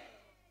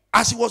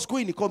 As he was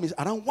going, he called me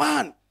around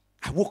 1.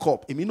 I woke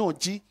up.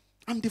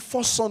 I'm the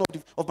first son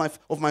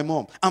of my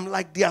mom. I'm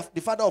like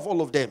the father of all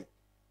of them.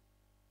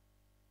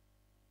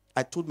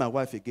 I told my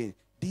wife again,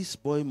 this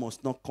boy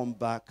must not come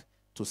back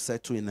to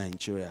settle in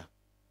Nigeria.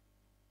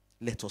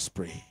 Let us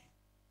pray.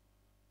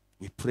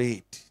 We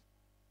prayed.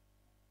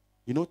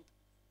 You know,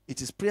 it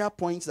is prayer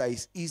points that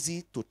is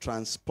easy to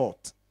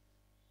transport.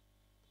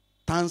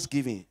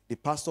 Thanksgiving, the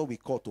pastor we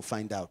call to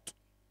find out.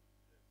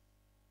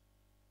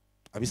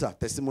 Abisa,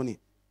 testimony.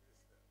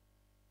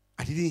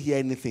 I didn't hear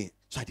anything,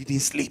 so I didn't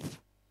sleep.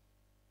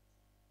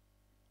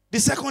 The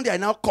second day, I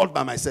now called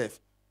by myself.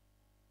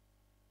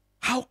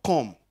 How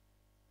come?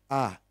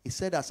 He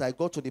said as I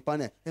got to the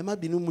panel, I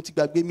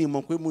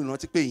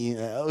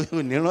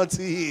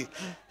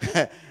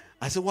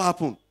said, what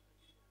happened?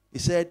 He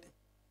said,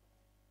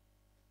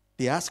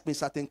 they asked me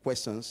certain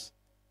questions.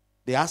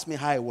 They asked me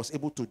how I was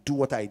able to do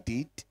what I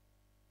did.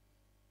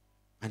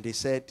 And they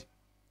said,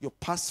 your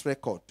past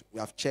record, we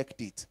have checked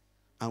it.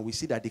 And we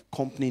see that the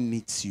company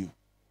needs you.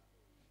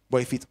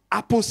 But if it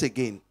happens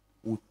again,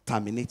 we'll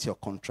terminate your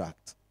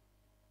contract.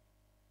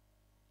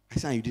 I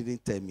said, you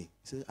didn't tell me. He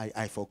said,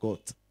 I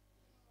forgot.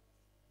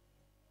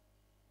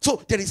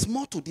 So there is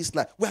more to this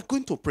life. We are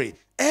going to pray.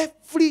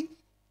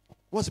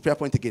 What's the prayer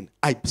point again?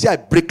 I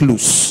break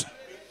loose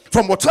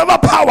from whatever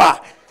power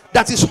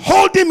that is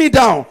holding me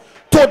down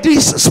to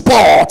this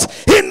spot.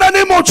 In the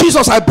name of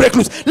Jesus, I break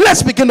loose.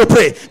 Let's begin to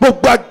pray.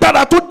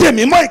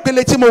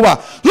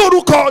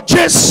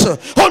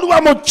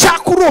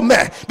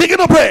 Begin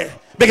to pray.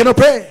 Begin to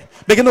pray.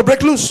 Begin to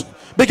break loose.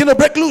 Begin to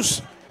break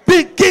loose.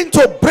 Begin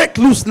to break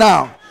loose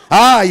now.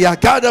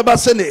 Break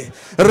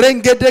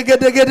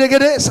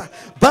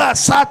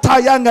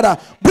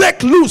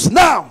loose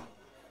now.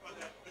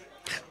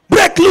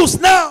 Break loose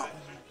now.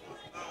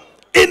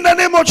 In the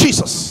name of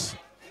Jesus.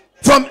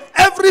 From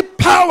every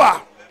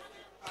power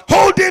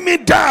holding me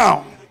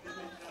down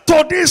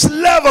to this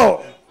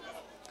level,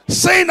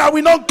 saying I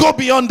will not go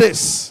beyond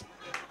this.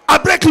 I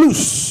break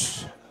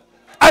loose.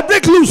 I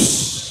break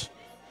loose.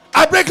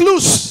 I break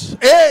loose.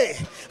 Hey.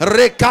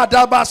 Begin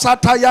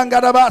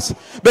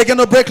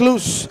to break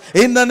loose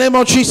in the name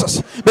of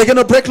Jesus. Begin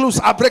to break loose.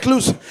 I break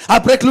loose. I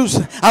break loose.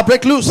 I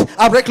break loose.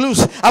 I break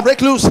loose. I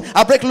break loose.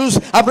 I break loose.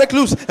 I break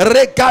loose.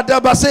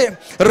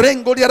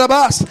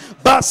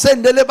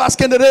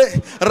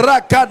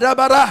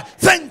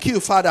 Thank you,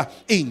 Father.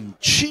 In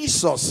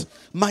Jesus'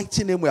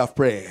 mighty name we have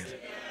prayed.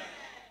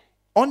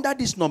 Under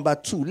this number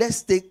 2,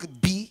 let's take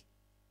B.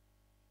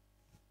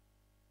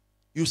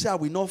 You say I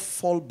will not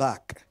fall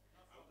back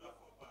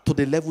to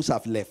the levels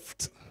I've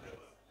left.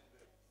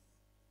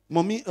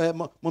 Mommy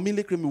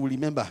Lekremi will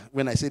remember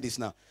when I say this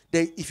now.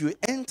 If you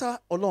enter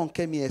along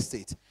Kemi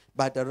Estate,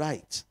 by the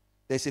right,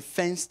 there's a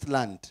fenced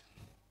land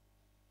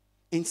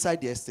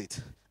inside the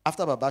estate.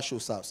 After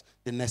Babasho's house,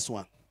 the next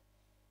one.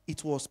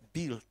 It was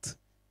built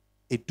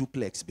a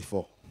duplex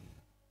before.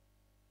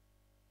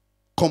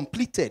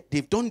 Completed.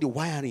 They've done the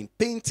wiring,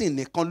 painting,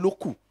 they can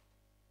look.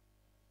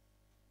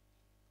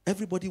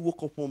 Everybody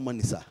woke up one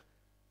morning, sir,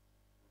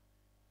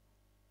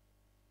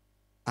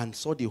 and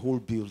saw the whole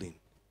building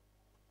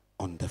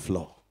on the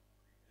floor.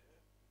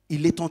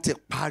 Il est en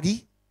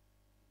Paris.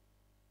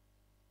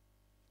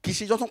 Qui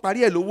se jotton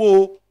Paris est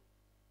lowo.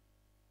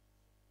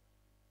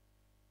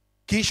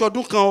 Qui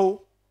shodun kan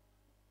o.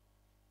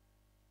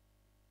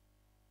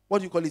 What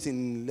do you call it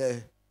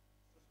in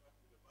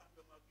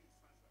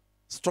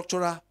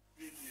structural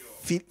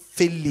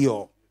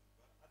failure?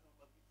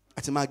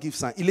 Ati ma give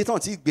sign. Il est en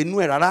ti gbe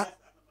nu e rara.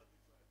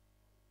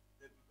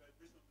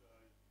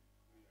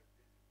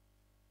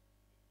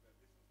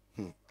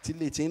 Till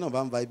the chain of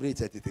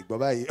vibrate at it. Bye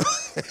bye.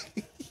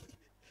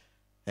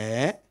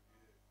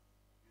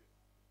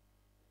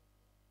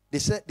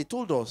 They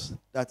told us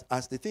that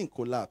as the thing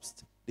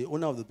collapsed, the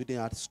owner of the building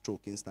had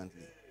stroke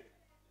instantly.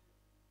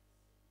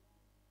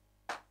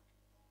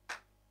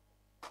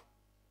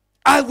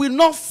 I I will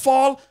not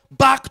fall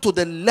back to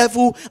the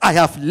level I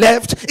have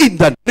left in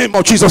the name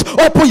of Jesus.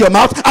 Open your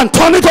mouth and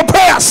turn it to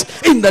prayers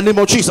in the name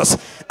of Jesus.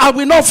 I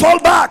will not fall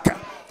back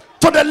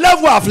to the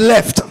level I've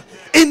left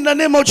in the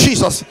name of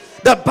Jesus.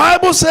 The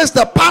Bible says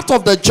the path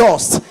of the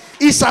just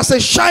is as a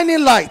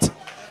shining light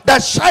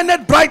that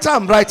shineth brighter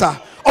and brighter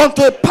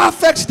unto a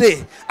perfect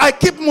day. I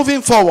keep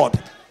moving forward.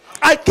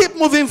 I keep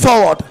moving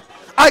forward.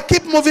 I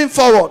keep moving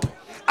forward.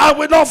 I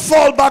will not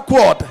fall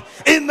backward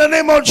in the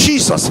name of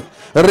Jesus.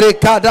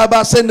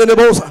 Rekadaba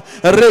sendelebosa,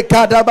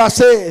 rekadaba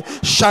se,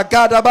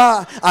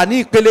 shagadaba,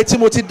 ani pele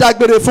Timothy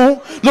dágbére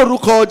fún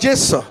lórúkọ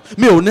Jésù.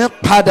 Mi ò ní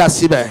padà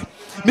síbẹ̀.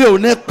 Mi ò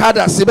ní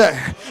padà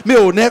síbẹ̀. Mi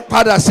ò ní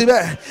padà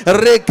síbẹ̀.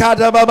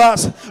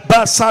 Rekadababas,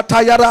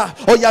 basatayara,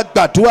 oya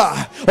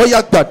gbàdúrà,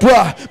 oya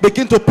gbàdúrà.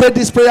 Begin to pray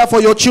this prayer for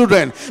your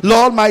children.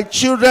 Lord, my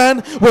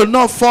children will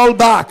not fall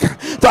back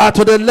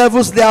to the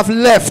levels they have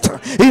left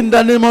in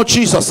the name of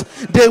Jesus.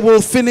 They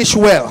will finish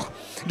well.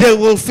 They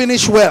will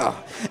finish well.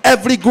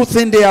 Every good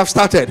thing they have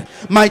started,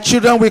 my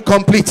children will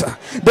complete.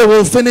 They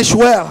will finish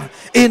well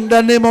in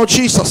the name of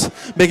Jesus.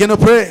 Begin to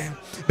pray.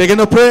 Begin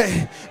to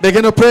pray.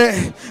 Begin to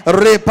pray.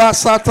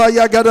 Repasata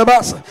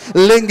yagadabas,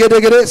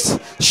 lengedegeres,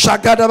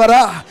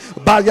 shagadabara,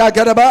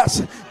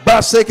 bayagadabas,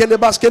 basekele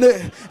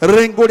baskele,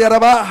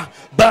 ringodiaraba,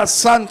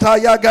 basanta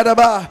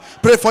yagadaba.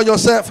 Pray for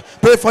yourself.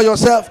 Pray for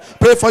yourself.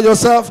 Pray for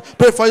yourself.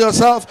 Pray for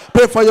yourself.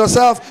 Pray for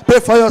yourself. Pray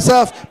for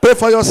yourself. Pray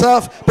for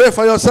yourself. Pray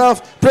for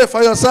yourself. Pray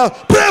for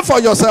yourself. Pray for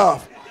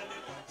yourself.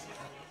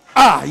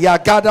 Ah,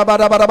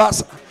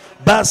 yagadabarabarabas,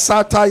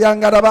 basata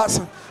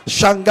yangadabas.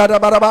 Shangada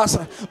barabas,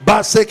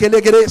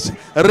 basekelegeres,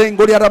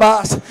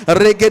 ringodiarabas,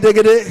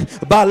 regedegede,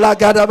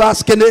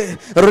 balagadabaskene,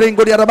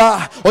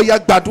 ringodiaraba. Oya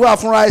gbàdúrà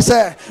fúnra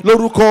ẹsẹ̀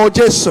lórúkọ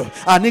Jésù.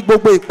 Àní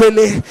gbogbo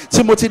ìpele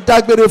tí mo ti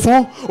dágbére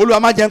fún, Olúwa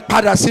má jẹ́ n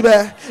padà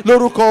síbẹ̀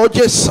lórúkọ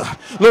Jésù,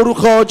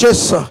 lórúkọ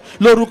Jésù,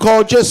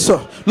 lórúkọ Jésù,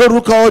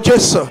 lórúkọ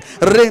Jésù.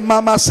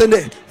 Remama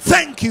sele.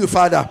 Thank you,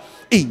 Father.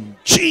 In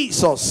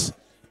Jesus'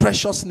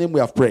 precious name we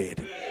have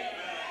prayed.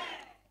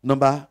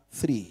 Number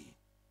 3.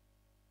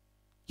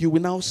 You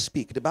will now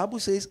speak. The Bible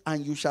says,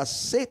 and you shall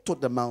say to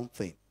the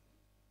mountain.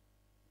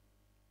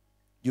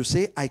 You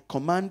say, I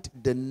command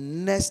the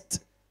next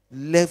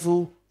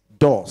level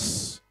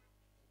doors.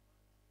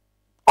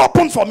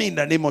 Open for me in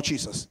the name of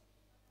Jesus.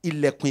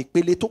 Ilẹ̀kùn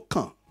ìpele tó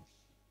kàn.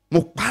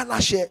 Mo pa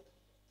láṣẹ.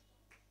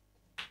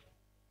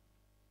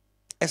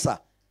 Esa.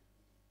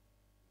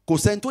 Kò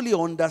sẹ́ni tó lè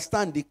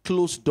understand the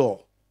closed door.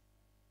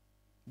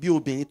 Bí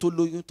obìnrin tó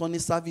lóyún tán ní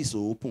service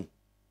open.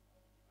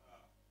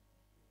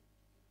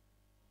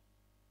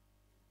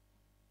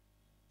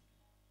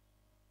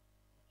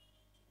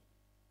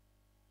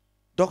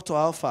 Dr.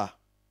 Alpha,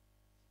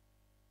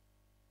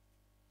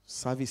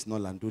 service no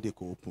lando they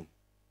go open.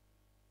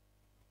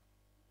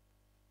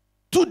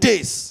 2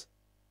 days.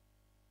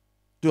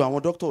 Do our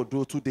doctor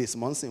do 2 days?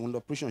 Months in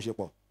operation.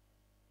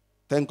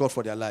 Thank God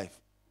for their life,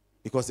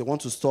 because they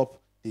want to stop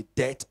the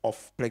death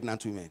of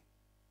pregnant women.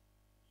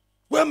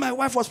 When my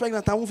wife was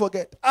pregnant, I won't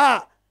forget.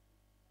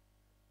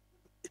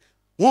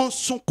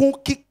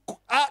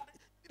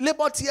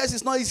 Labor tears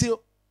is not easy.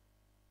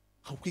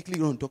 How quickly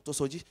run, Dr.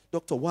 Soji?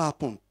 Doctor, what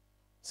happened?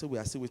 So we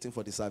are still waiting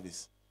for the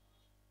service.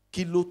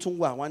 Kilo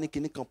tungwa wani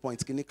kini kan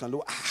point kini kan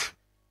lo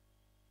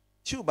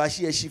tí ó bá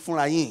ṣe ẹ ṣí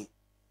fúnra yín.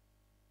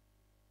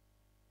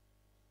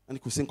 Ani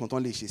kò sí nǹkan tó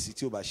lè ṣe sí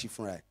tí ó bá ṣí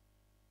fúnra ẹ.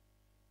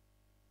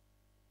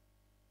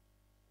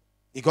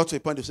 It got to a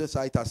point to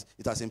say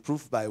it has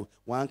improved by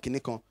one kini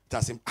kan.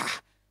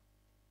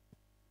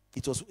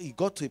 It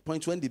got to a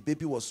point when the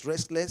baby was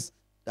restless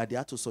that they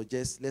had to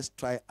suggest, let's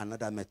try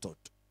another method.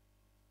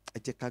 Ẹ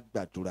jẹ́ ká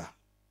gbàdúrà.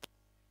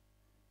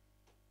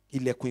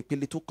 Ilẹ̀kùn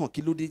ìpele tó kàn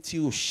kí ló dé tí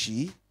ò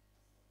ṣí.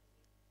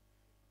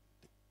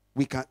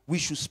 We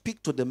should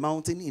speak to the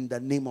mountain in the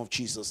name of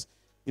Jesus.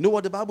 You know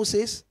what the Bible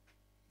says?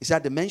 It said,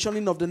 at the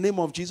mentioning of the name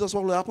of Jesus,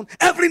 what will happen?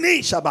 Every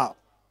knee shall bow.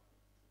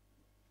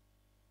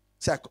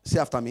 Say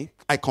after me.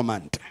 I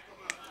command.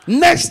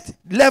 Next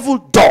level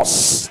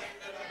doors.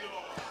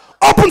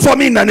 Open for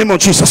me in the name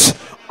of Jesus.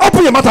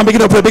 Open your mouth and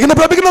begin to pray. Begin to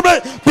pray. Begin to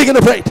pray. Begin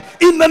to pray.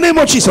 In the name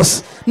of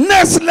Jesus.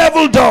 Next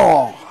level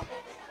door.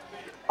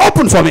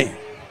 Open for me.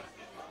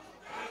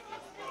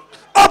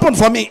 Open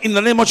for me in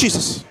the name of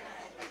Jesus.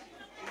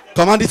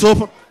 Command it to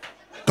open.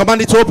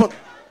 Command it to open.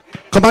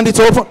 Command it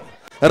to open.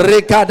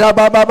 Rekada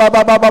baba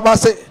baba baba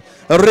se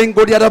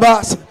ringo di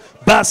adabas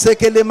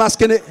basekele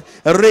maskene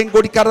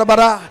ringo di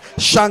karabara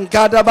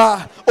shankada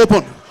ba.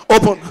 Open,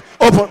 open,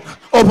 open,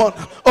 open,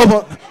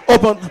 open,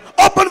 open,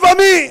 open for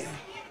me.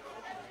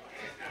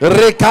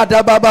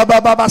 Rekada baba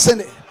baba baba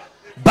sene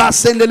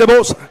basende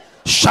lebos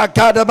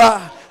shakada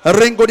ba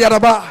ringo di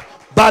adaba.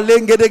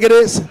 Balenge de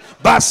geres,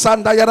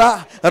 basanda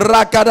yara,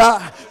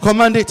 rakada.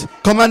 Command it,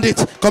 command it,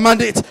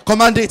 command it,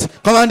 command it,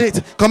 command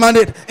it, command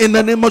it in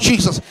the name of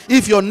Jesus.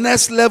 If your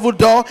next level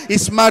door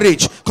is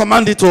marriage,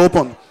 command it to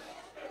open.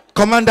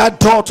 Command that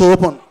door to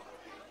open.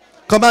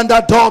 Command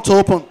that door to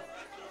open.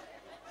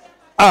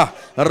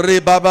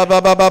 Reba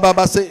baba baba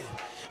baba se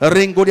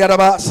ringo di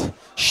arabas,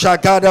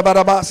 shagada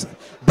barabas,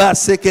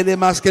 Basekele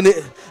maskene.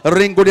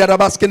 Ringudia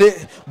baskene.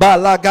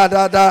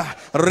 Balagadada.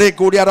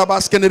 Regudia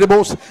baskene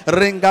rebos.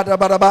 Ringada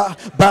baraba.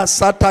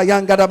 Basata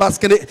yangada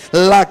baskene.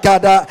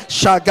 Lakada.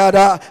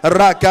 Shagada.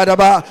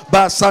 Rakadaba.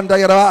 Basanda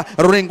yaraba.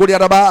 Ringudia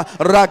ba.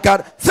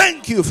 Rakad.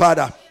 Thank you,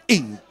 Father.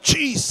 In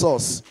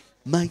Jesus'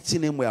 mighty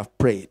name we have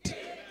prayed.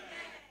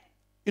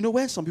 You know,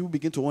 when some people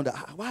begin to wonder,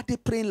 why are they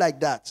praying like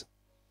that?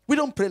 We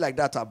don't pray like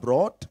that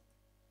abroad.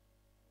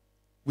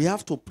 We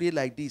have to pray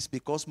like this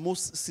because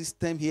most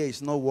system here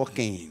is not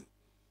working.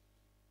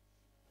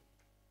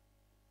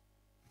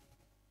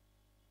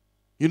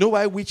 You know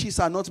why witches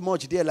are not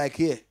much there like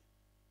here?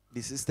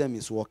 The system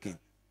is working.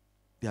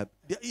 They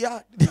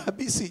are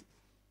busy.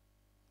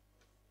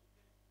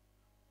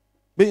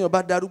 When you're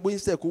bad, that will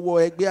say, "Who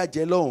are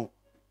you alone?"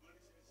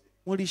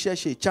 Wọ́n rí iṣẹ́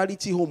ṣe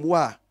charity home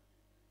wà.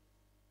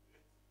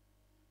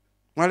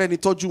 Wọ́n rẹ́ni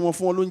tọ́jú wọn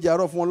fún wọn lóúnjẹ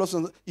àárọ̀ fún wọn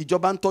lọ́sàn-án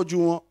ìjọba ń tọ́jú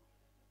wọn.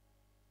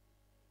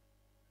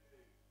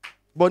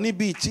 Bọ̀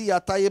níbi tí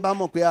Táyé bá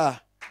mọ̀ pé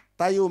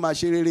Táyé ó máa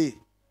ṣe rere.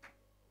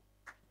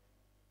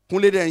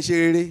 Kúnlé dẹ̀ ń ṣe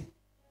rere.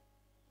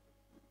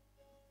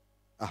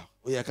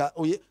 Ó yẹ ká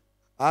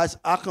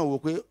á kàn wò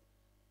pé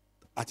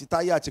àti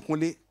Táyé àti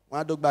Kúnlé wọ́n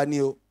á dọ́gba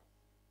ní o.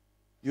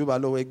 Yóò bá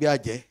lọ́wọ́ ẹgbẹ́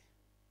àjẹ́.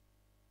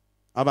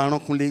 A bá rán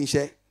Kúnlé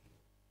iṣẹ́.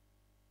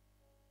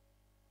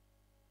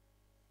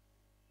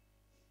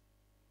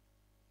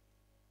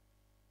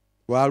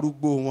 Wọ́n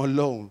arúgbó wọn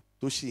lọ́hùn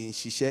tó sì ń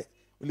ṣiṣẹ́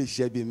ó lè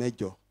ṣiṣẹ́ bíi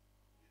 8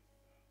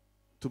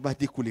 tó bá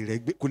dé kò lè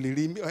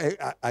rí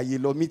àyè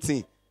lọ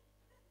meeting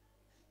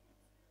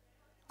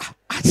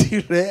àti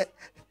rẹ̀.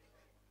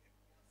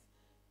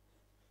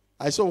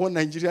 I saw one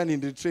Nigerian in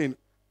the train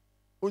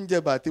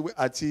oúnjẹ bàtí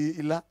àti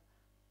ilá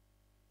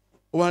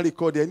ó wá ń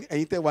record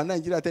ẹ̀yin tẹ́ wà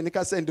Nàìjíríà tẹ́ ní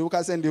ká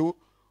sẹ́ndé owó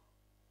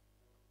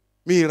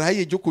mi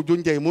ìráyè jókòó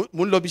jóúnjẹ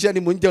mo ń lọ bí iṣẹ́ ni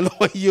mo ń jẹ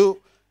lọ́wọ́ yìí o.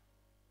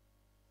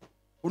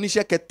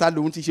 Oníṣẹ́ kẹta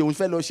lòun ti ṣe òun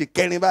fẹ́ lọ ṣe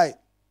kẹrin báyìí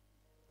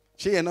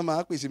ṣé yẹn náà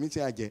máa pèsè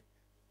meeting àjẹ́.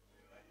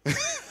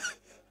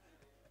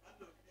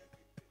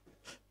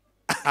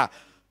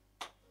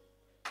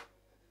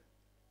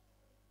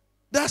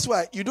 That's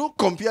why you don't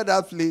compare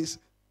that place,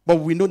 but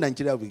we know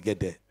Nigeria will get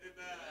there.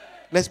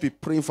 Let's be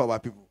praying for our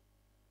people.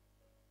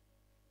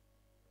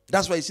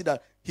 That's why you see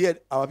that here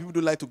our people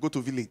don't like to go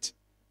to village.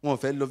 Wọ́n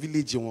fẹ́ lọ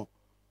village wọn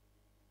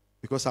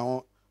because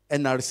àwọn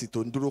NRC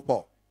tó ń dúró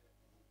pọ̀.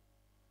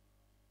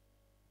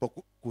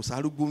 Kò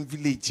sárúgbó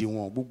village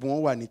wọn gbogbo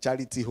wọn wà ní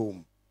charity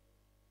home.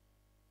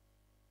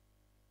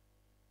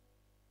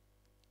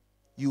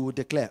 You will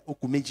declare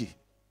oku méjì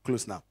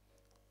close now.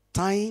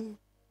 Time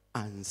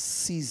and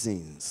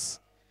seasons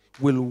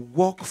will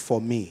work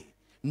for me,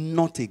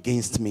 not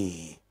against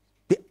me.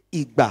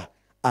 Ìgbà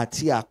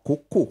àti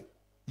àkókò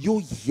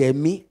yóò yẹ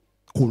mí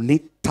kò ní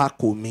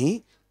takò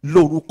mí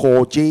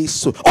lórúkọ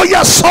Jésù. Oh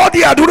yes, sọ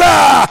di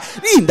àdúrà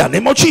in the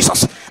name of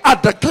Jesus. I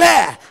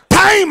declare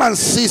time and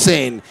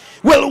season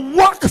will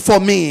work for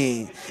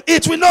me.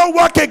 It will not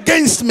work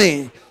against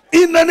me.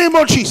 In the name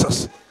of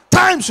Jesus.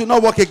 Times will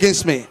not work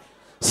against me.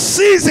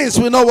 Seasons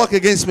will not work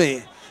against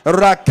me.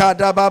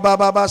 Rakadaba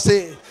baba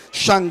se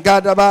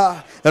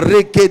shangadaba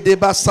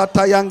rekedeba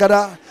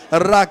satayangada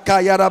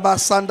rakayaraba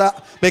sanda.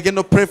 Begin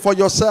to pray for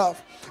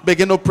yourself.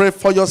 Begin to pray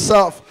for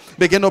yourself.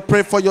 Begin to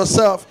pray for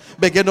yourself.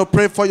 Begin to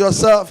pray for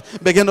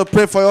yourself. Begin to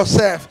pray for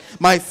yourself.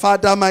 My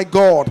Father, my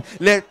God,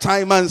 let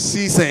time and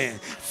season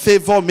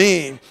favor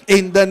me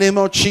in the name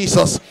of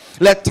Jesus.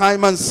 Let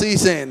time and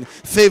season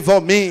favor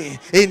me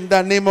in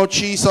the name of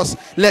Jesus.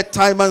 Let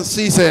time and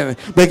season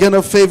begin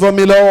to favor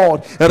me,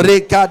 Lord.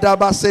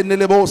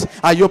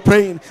 Are you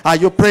praying? Are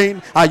you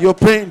praying? Are you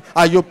praying?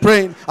 Are you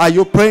praying? Are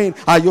you praying?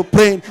 Are you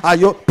praying? Are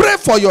you pray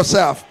for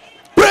yourself?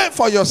 Pray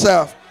for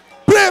yourself.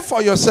 Pray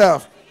for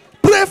yourself.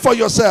 Pray for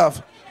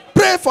yourself.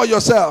 Pray for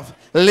yourself.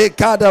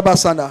 Lekada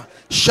basana.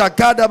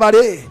 Shakada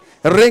bare.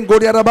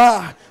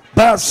 Rengodiaraba.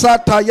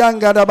 Basata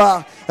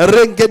yangadaba.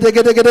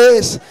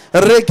 Rengedegedegedes.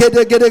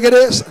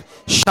 Regedegedegedes.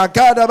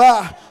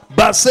 Shakadaba.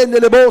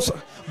 Basendelebos.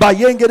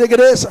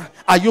 Bayengedegedes.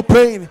 Are you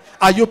praying?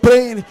 Are you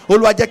praying?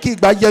 Oluwajeki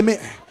igba yemi.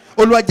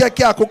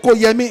 Oluwajeki àkókò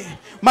yemi.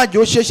 Má jẹ́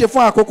ó ṣeéṣe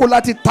fún àkókò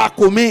láti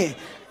takò mí.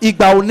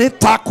 Ìgbà ò ní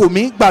takò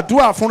mí.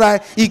 Gbàdúrà fúnra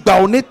ẹ.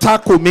 Ìgbà ò ní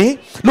takò mí.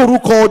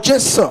 Lórúkọ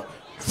Jésù.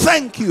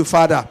 Thank you,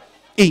 Father.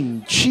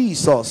 In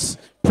Jesus'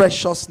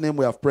 precious name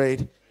we have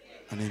prayed.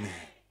 And amen.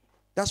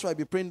 That's why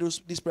be praying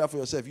this prayer for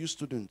yourself, you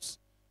students.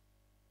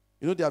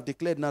 You know they have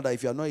declared now that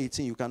if you are not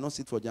 18, you cannot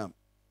sit for jam.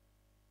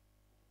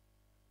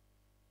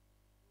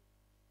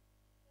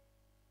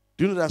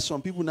 Do you know that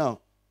some people now,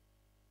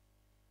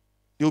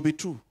 they will be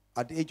true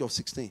at the age of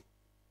 16.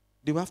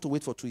 They will have to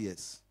wait for 2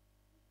 years.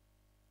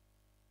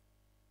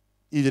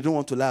 If they don't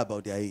want to lie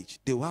about their age,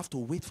 they will have to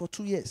wait for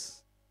 2 years.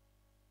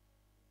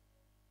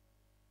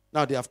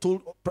 Now they have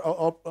told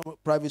all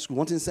private school,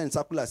 wanting to send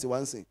circular, say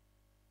one thing.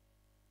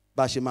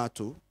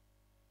 Bashimato.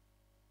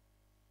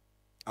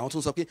 I want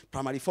to say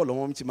primary 4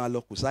 lọ́wọ́ mi ti máa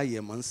lọ kò sáàyè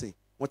ẹ̀ mọ́ ń sìn.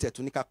 Wọ́n tẹ̀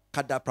tún ní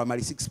ká dá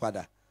primary 6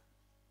 padà.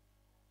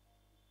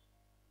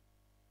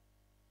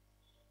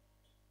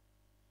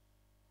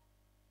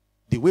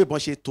 The way bọ́n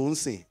ṣe tó ń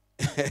sìn.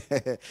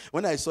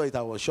 When I saw it,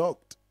 I was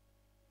shocked.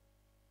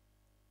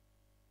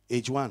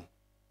 age 1,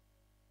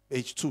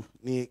 age 2,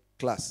 ní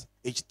class,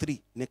 age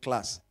 3, ní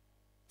class,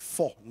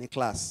 4, ní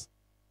class,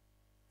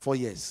 4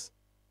 years.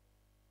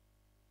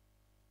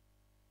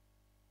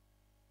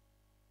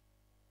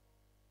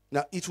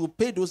 Now, it will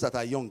pay those that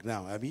are young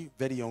now, I mean,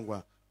 very young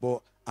one.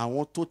 But I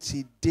want to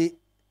see they,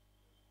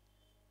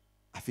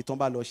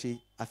 afitomba lo ṣe,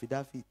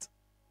 affidavit.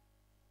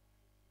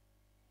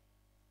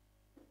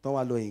 Don't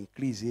want to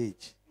increase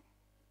age,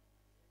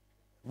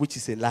 which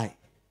is a lie.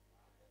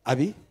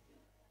 Abi?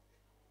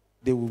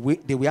 They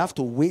will have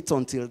to wait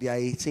until they are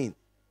 18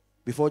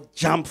 before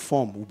jump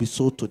form will be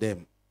sold to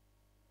them.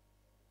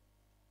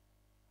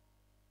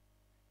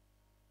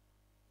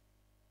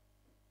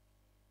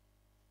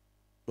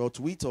 But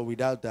with or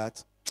without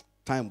that,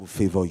 time will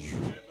favor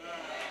you.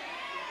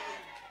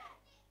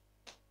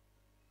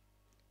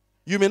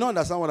 You may not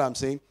understand what I'm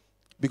saying,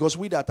 because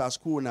we that are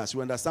school owners,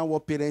 we understand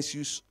what parents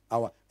use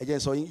our, again,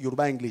 so in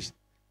Yoruba English,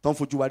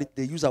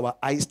 they use our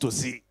eyes to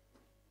see.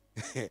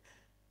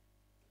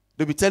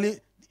 They'll be telling,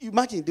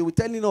 imagine, they were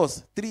telling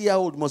us,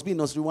 3-year-old must be in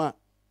nursery 1.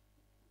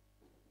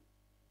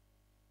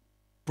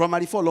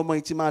 Primary 4, Lomo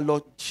Itima,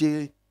 Lord,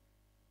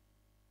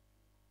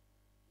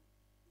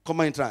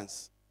 common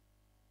entrance.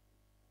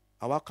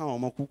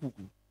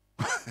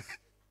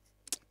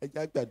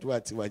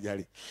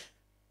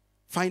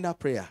 Final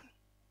prayer.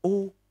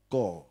 Oh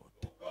God,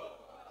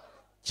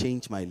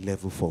 change my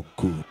level for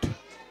good.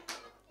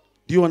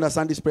 Do you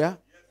understand this prayer?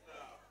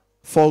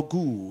 For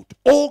good.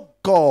 Oh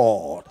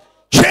God,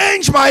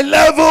 change my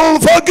level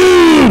for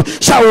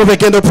good. Shall we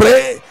begin to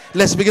pray?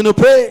 Let's begin to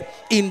pray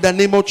in the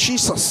name of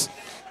Jesus.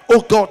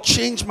 Oh God,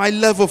 change my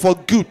level for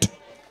good.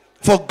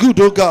 For good,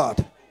 oh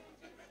God.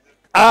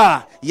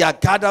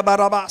 Yagada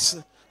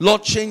Barabas.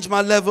 Lord, change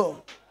my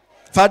level.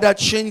 Father,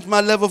 change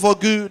my level for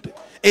good.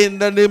 In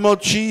the name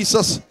of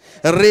Jesus.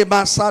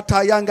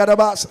 Remasata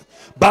Yangadabas.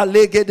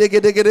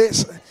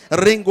 Balegedegedegedes.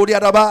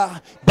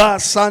 Ringodiadaba.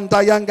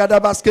 Basanta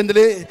Yangadabas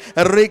Kendele.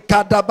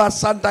 Rekadaba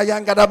Santa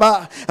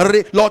Yangadaba.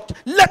 Lord,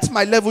 let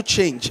my level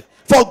change.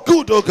 For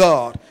good, oh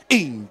God.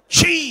 In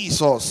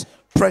Jesus'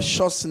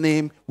 precious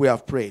name we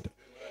have prayed.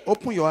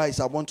 Open your eyes.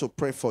 I want to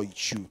pray for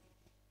you.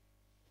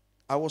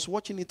 I was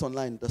watching it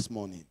online this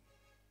morning.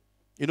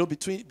 You know,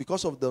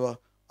 because of the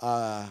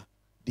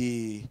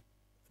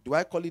do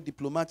I call it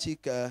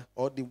diplomatic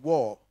or the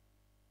war,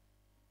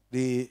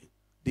 the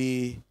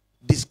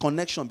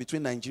disconnection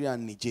between Nigeria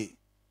and Niger.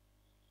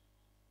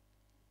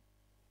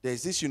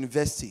 There's this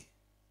university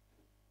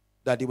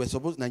that they were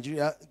supposed,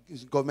 Nigeria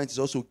government is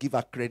also give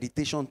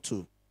accreditation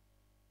to.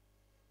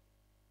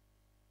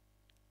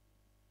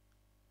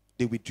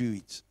 They withdrew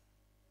it.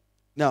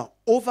 Now,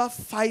 over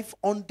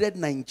 500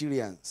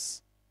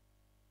 Nigerians,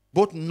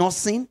 both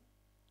nursing,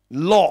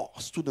 law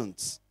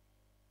students,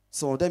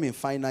 some of them in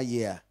final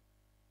year,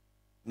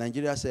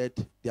 Nigeria said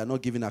they are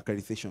not giving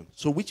accreditation.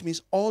 So which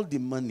means all the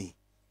money,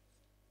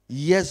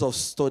 years of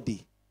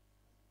study,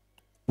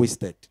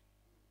 wasted.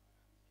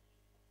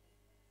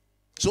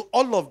 So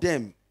all of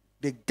them,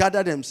 they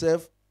gathered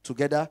themselves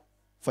together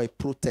for a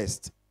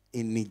protest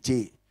in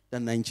Niger. The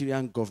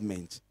Nigerian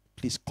government,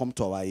 please come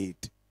to our aid.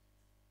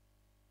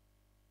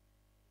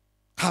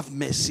 Have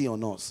mercy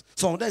on us.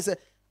 Some of them said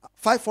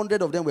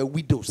 500 of them were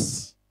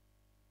widows.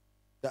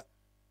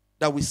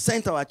 That we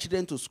sent our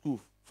children to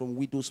school from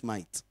widow's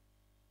mite.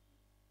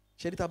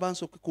 Time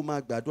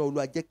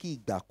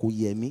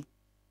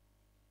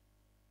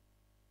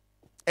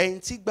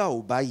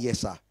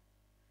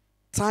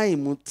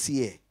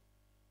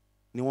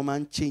ni wọ́n máa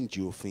ń change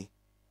òfin.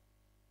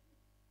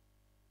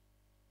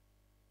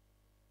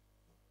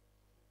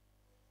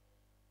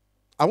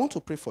 I want to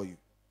pray for you.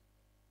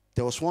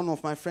 There was one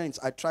of my friends,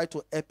 I tried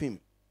to help him.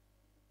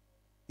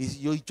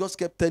 He just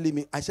kept telling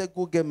me, I said,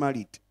 go get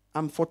married.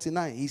 I'm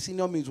 49. His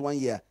senior me is 1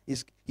 year.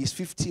 He's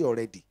 50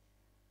 already.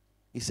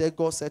 He said,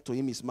 God said to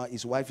him,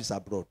 his wife is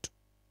abroad.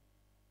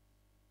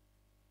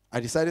 I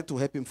decided to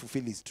help him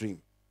fulfill his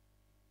dream.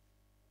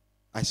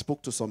 I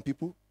spoke to some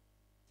people.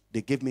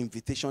 They gave me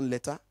invitation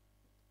letter.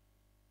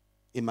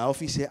 In my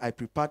office here, I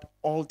prepared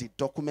all the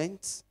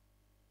documents.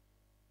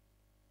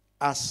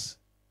 As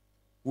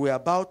we were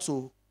about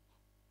to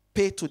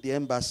pay to the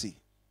embassy,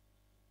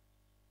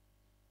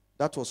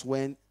 that was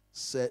when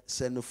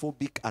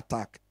xenophobic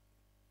attack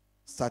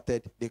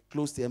started. They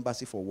closed the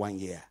embassy for 1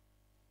 year.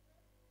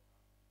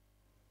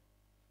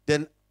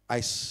 Then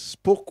I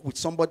spoke with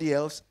somebody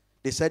else.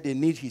 They said they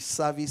need his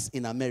service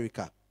in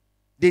America.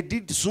 They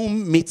did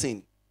Zoom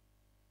meeting.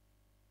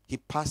 He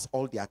passed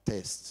all their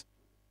tests.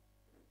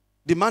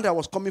 The man that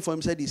was coming for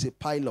him said he's a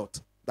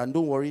pilot. Then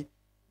don't worry,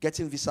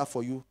 getting visa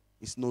for you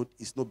is no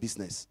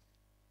business.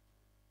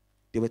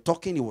 They were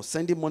talking. He was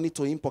sending money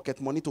to him,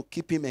 pocket money to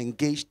keep him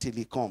engaged till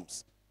he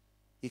comes.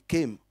 He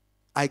came.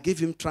 I gave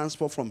him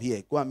transport from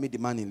here. Go and meet the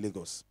man in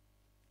Lagos.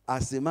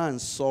 As the man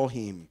saw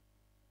him,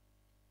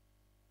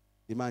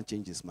 the man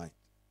changed his mind.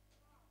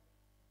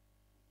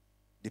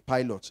 The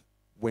pilot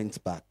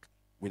went back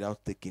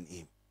without taking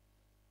him.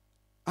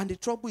 And the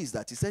trouble is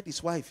that he said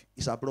his wife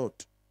is abroad.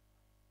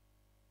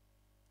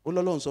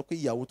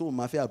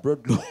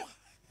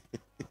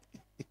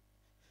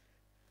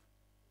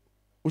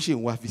 She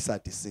in visa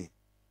to say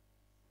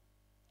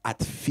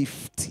at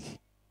 50.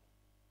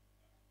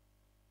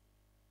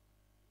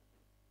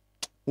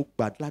 Mo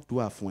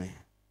gbàdúrà fún ẹ.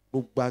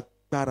 Mo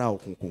gbàgbára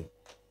òkùnkùn.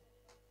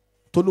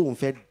 Tó lóun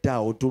fẹ́ dá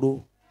ọ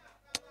dúró.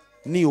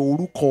 Ní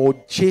orúkọ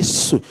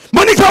Jésù.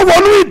 Mo ní ká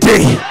wọnú ìdè.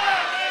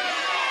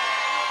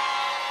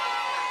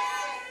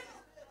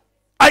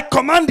 I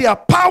command their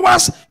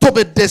powers to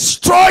be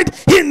destroyed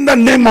in the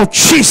name of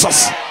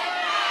Jesus.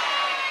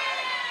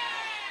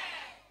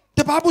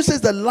 The Bible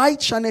says the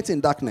light shineth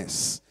in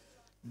darkness.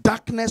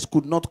 Darkness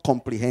could not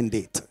comprehend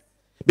it.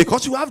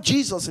 Because you have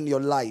Jesus in your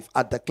life,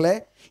 I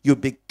declare you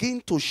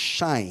begin to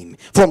shine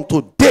from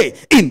today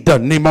in the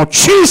name of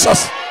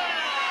Jesus.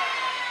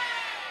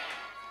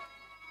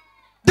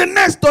 The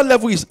next door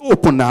level is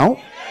open now.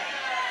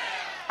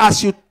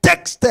 As you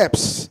take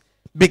steps,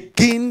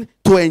 begin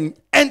to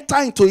enter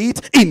into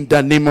it in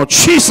the name of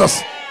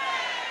Jesus.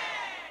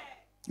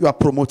 You are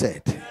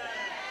promoted.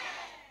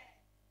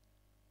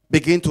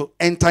 Begin to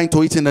enter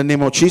into it in the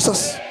name of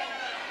Jesus.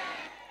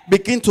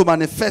 Begin to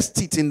manifest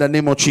it in the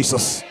name of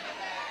Jesus.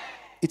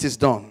 It is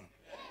done.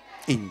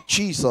 In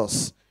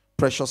Jesus'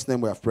 precious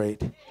name we have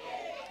prayed.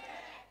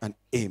 And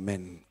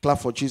amen. Clap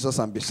for Jesus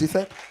and be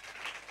seated.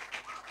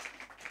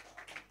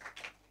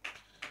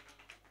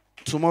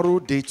 Tomorrow,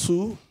 day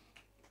 2.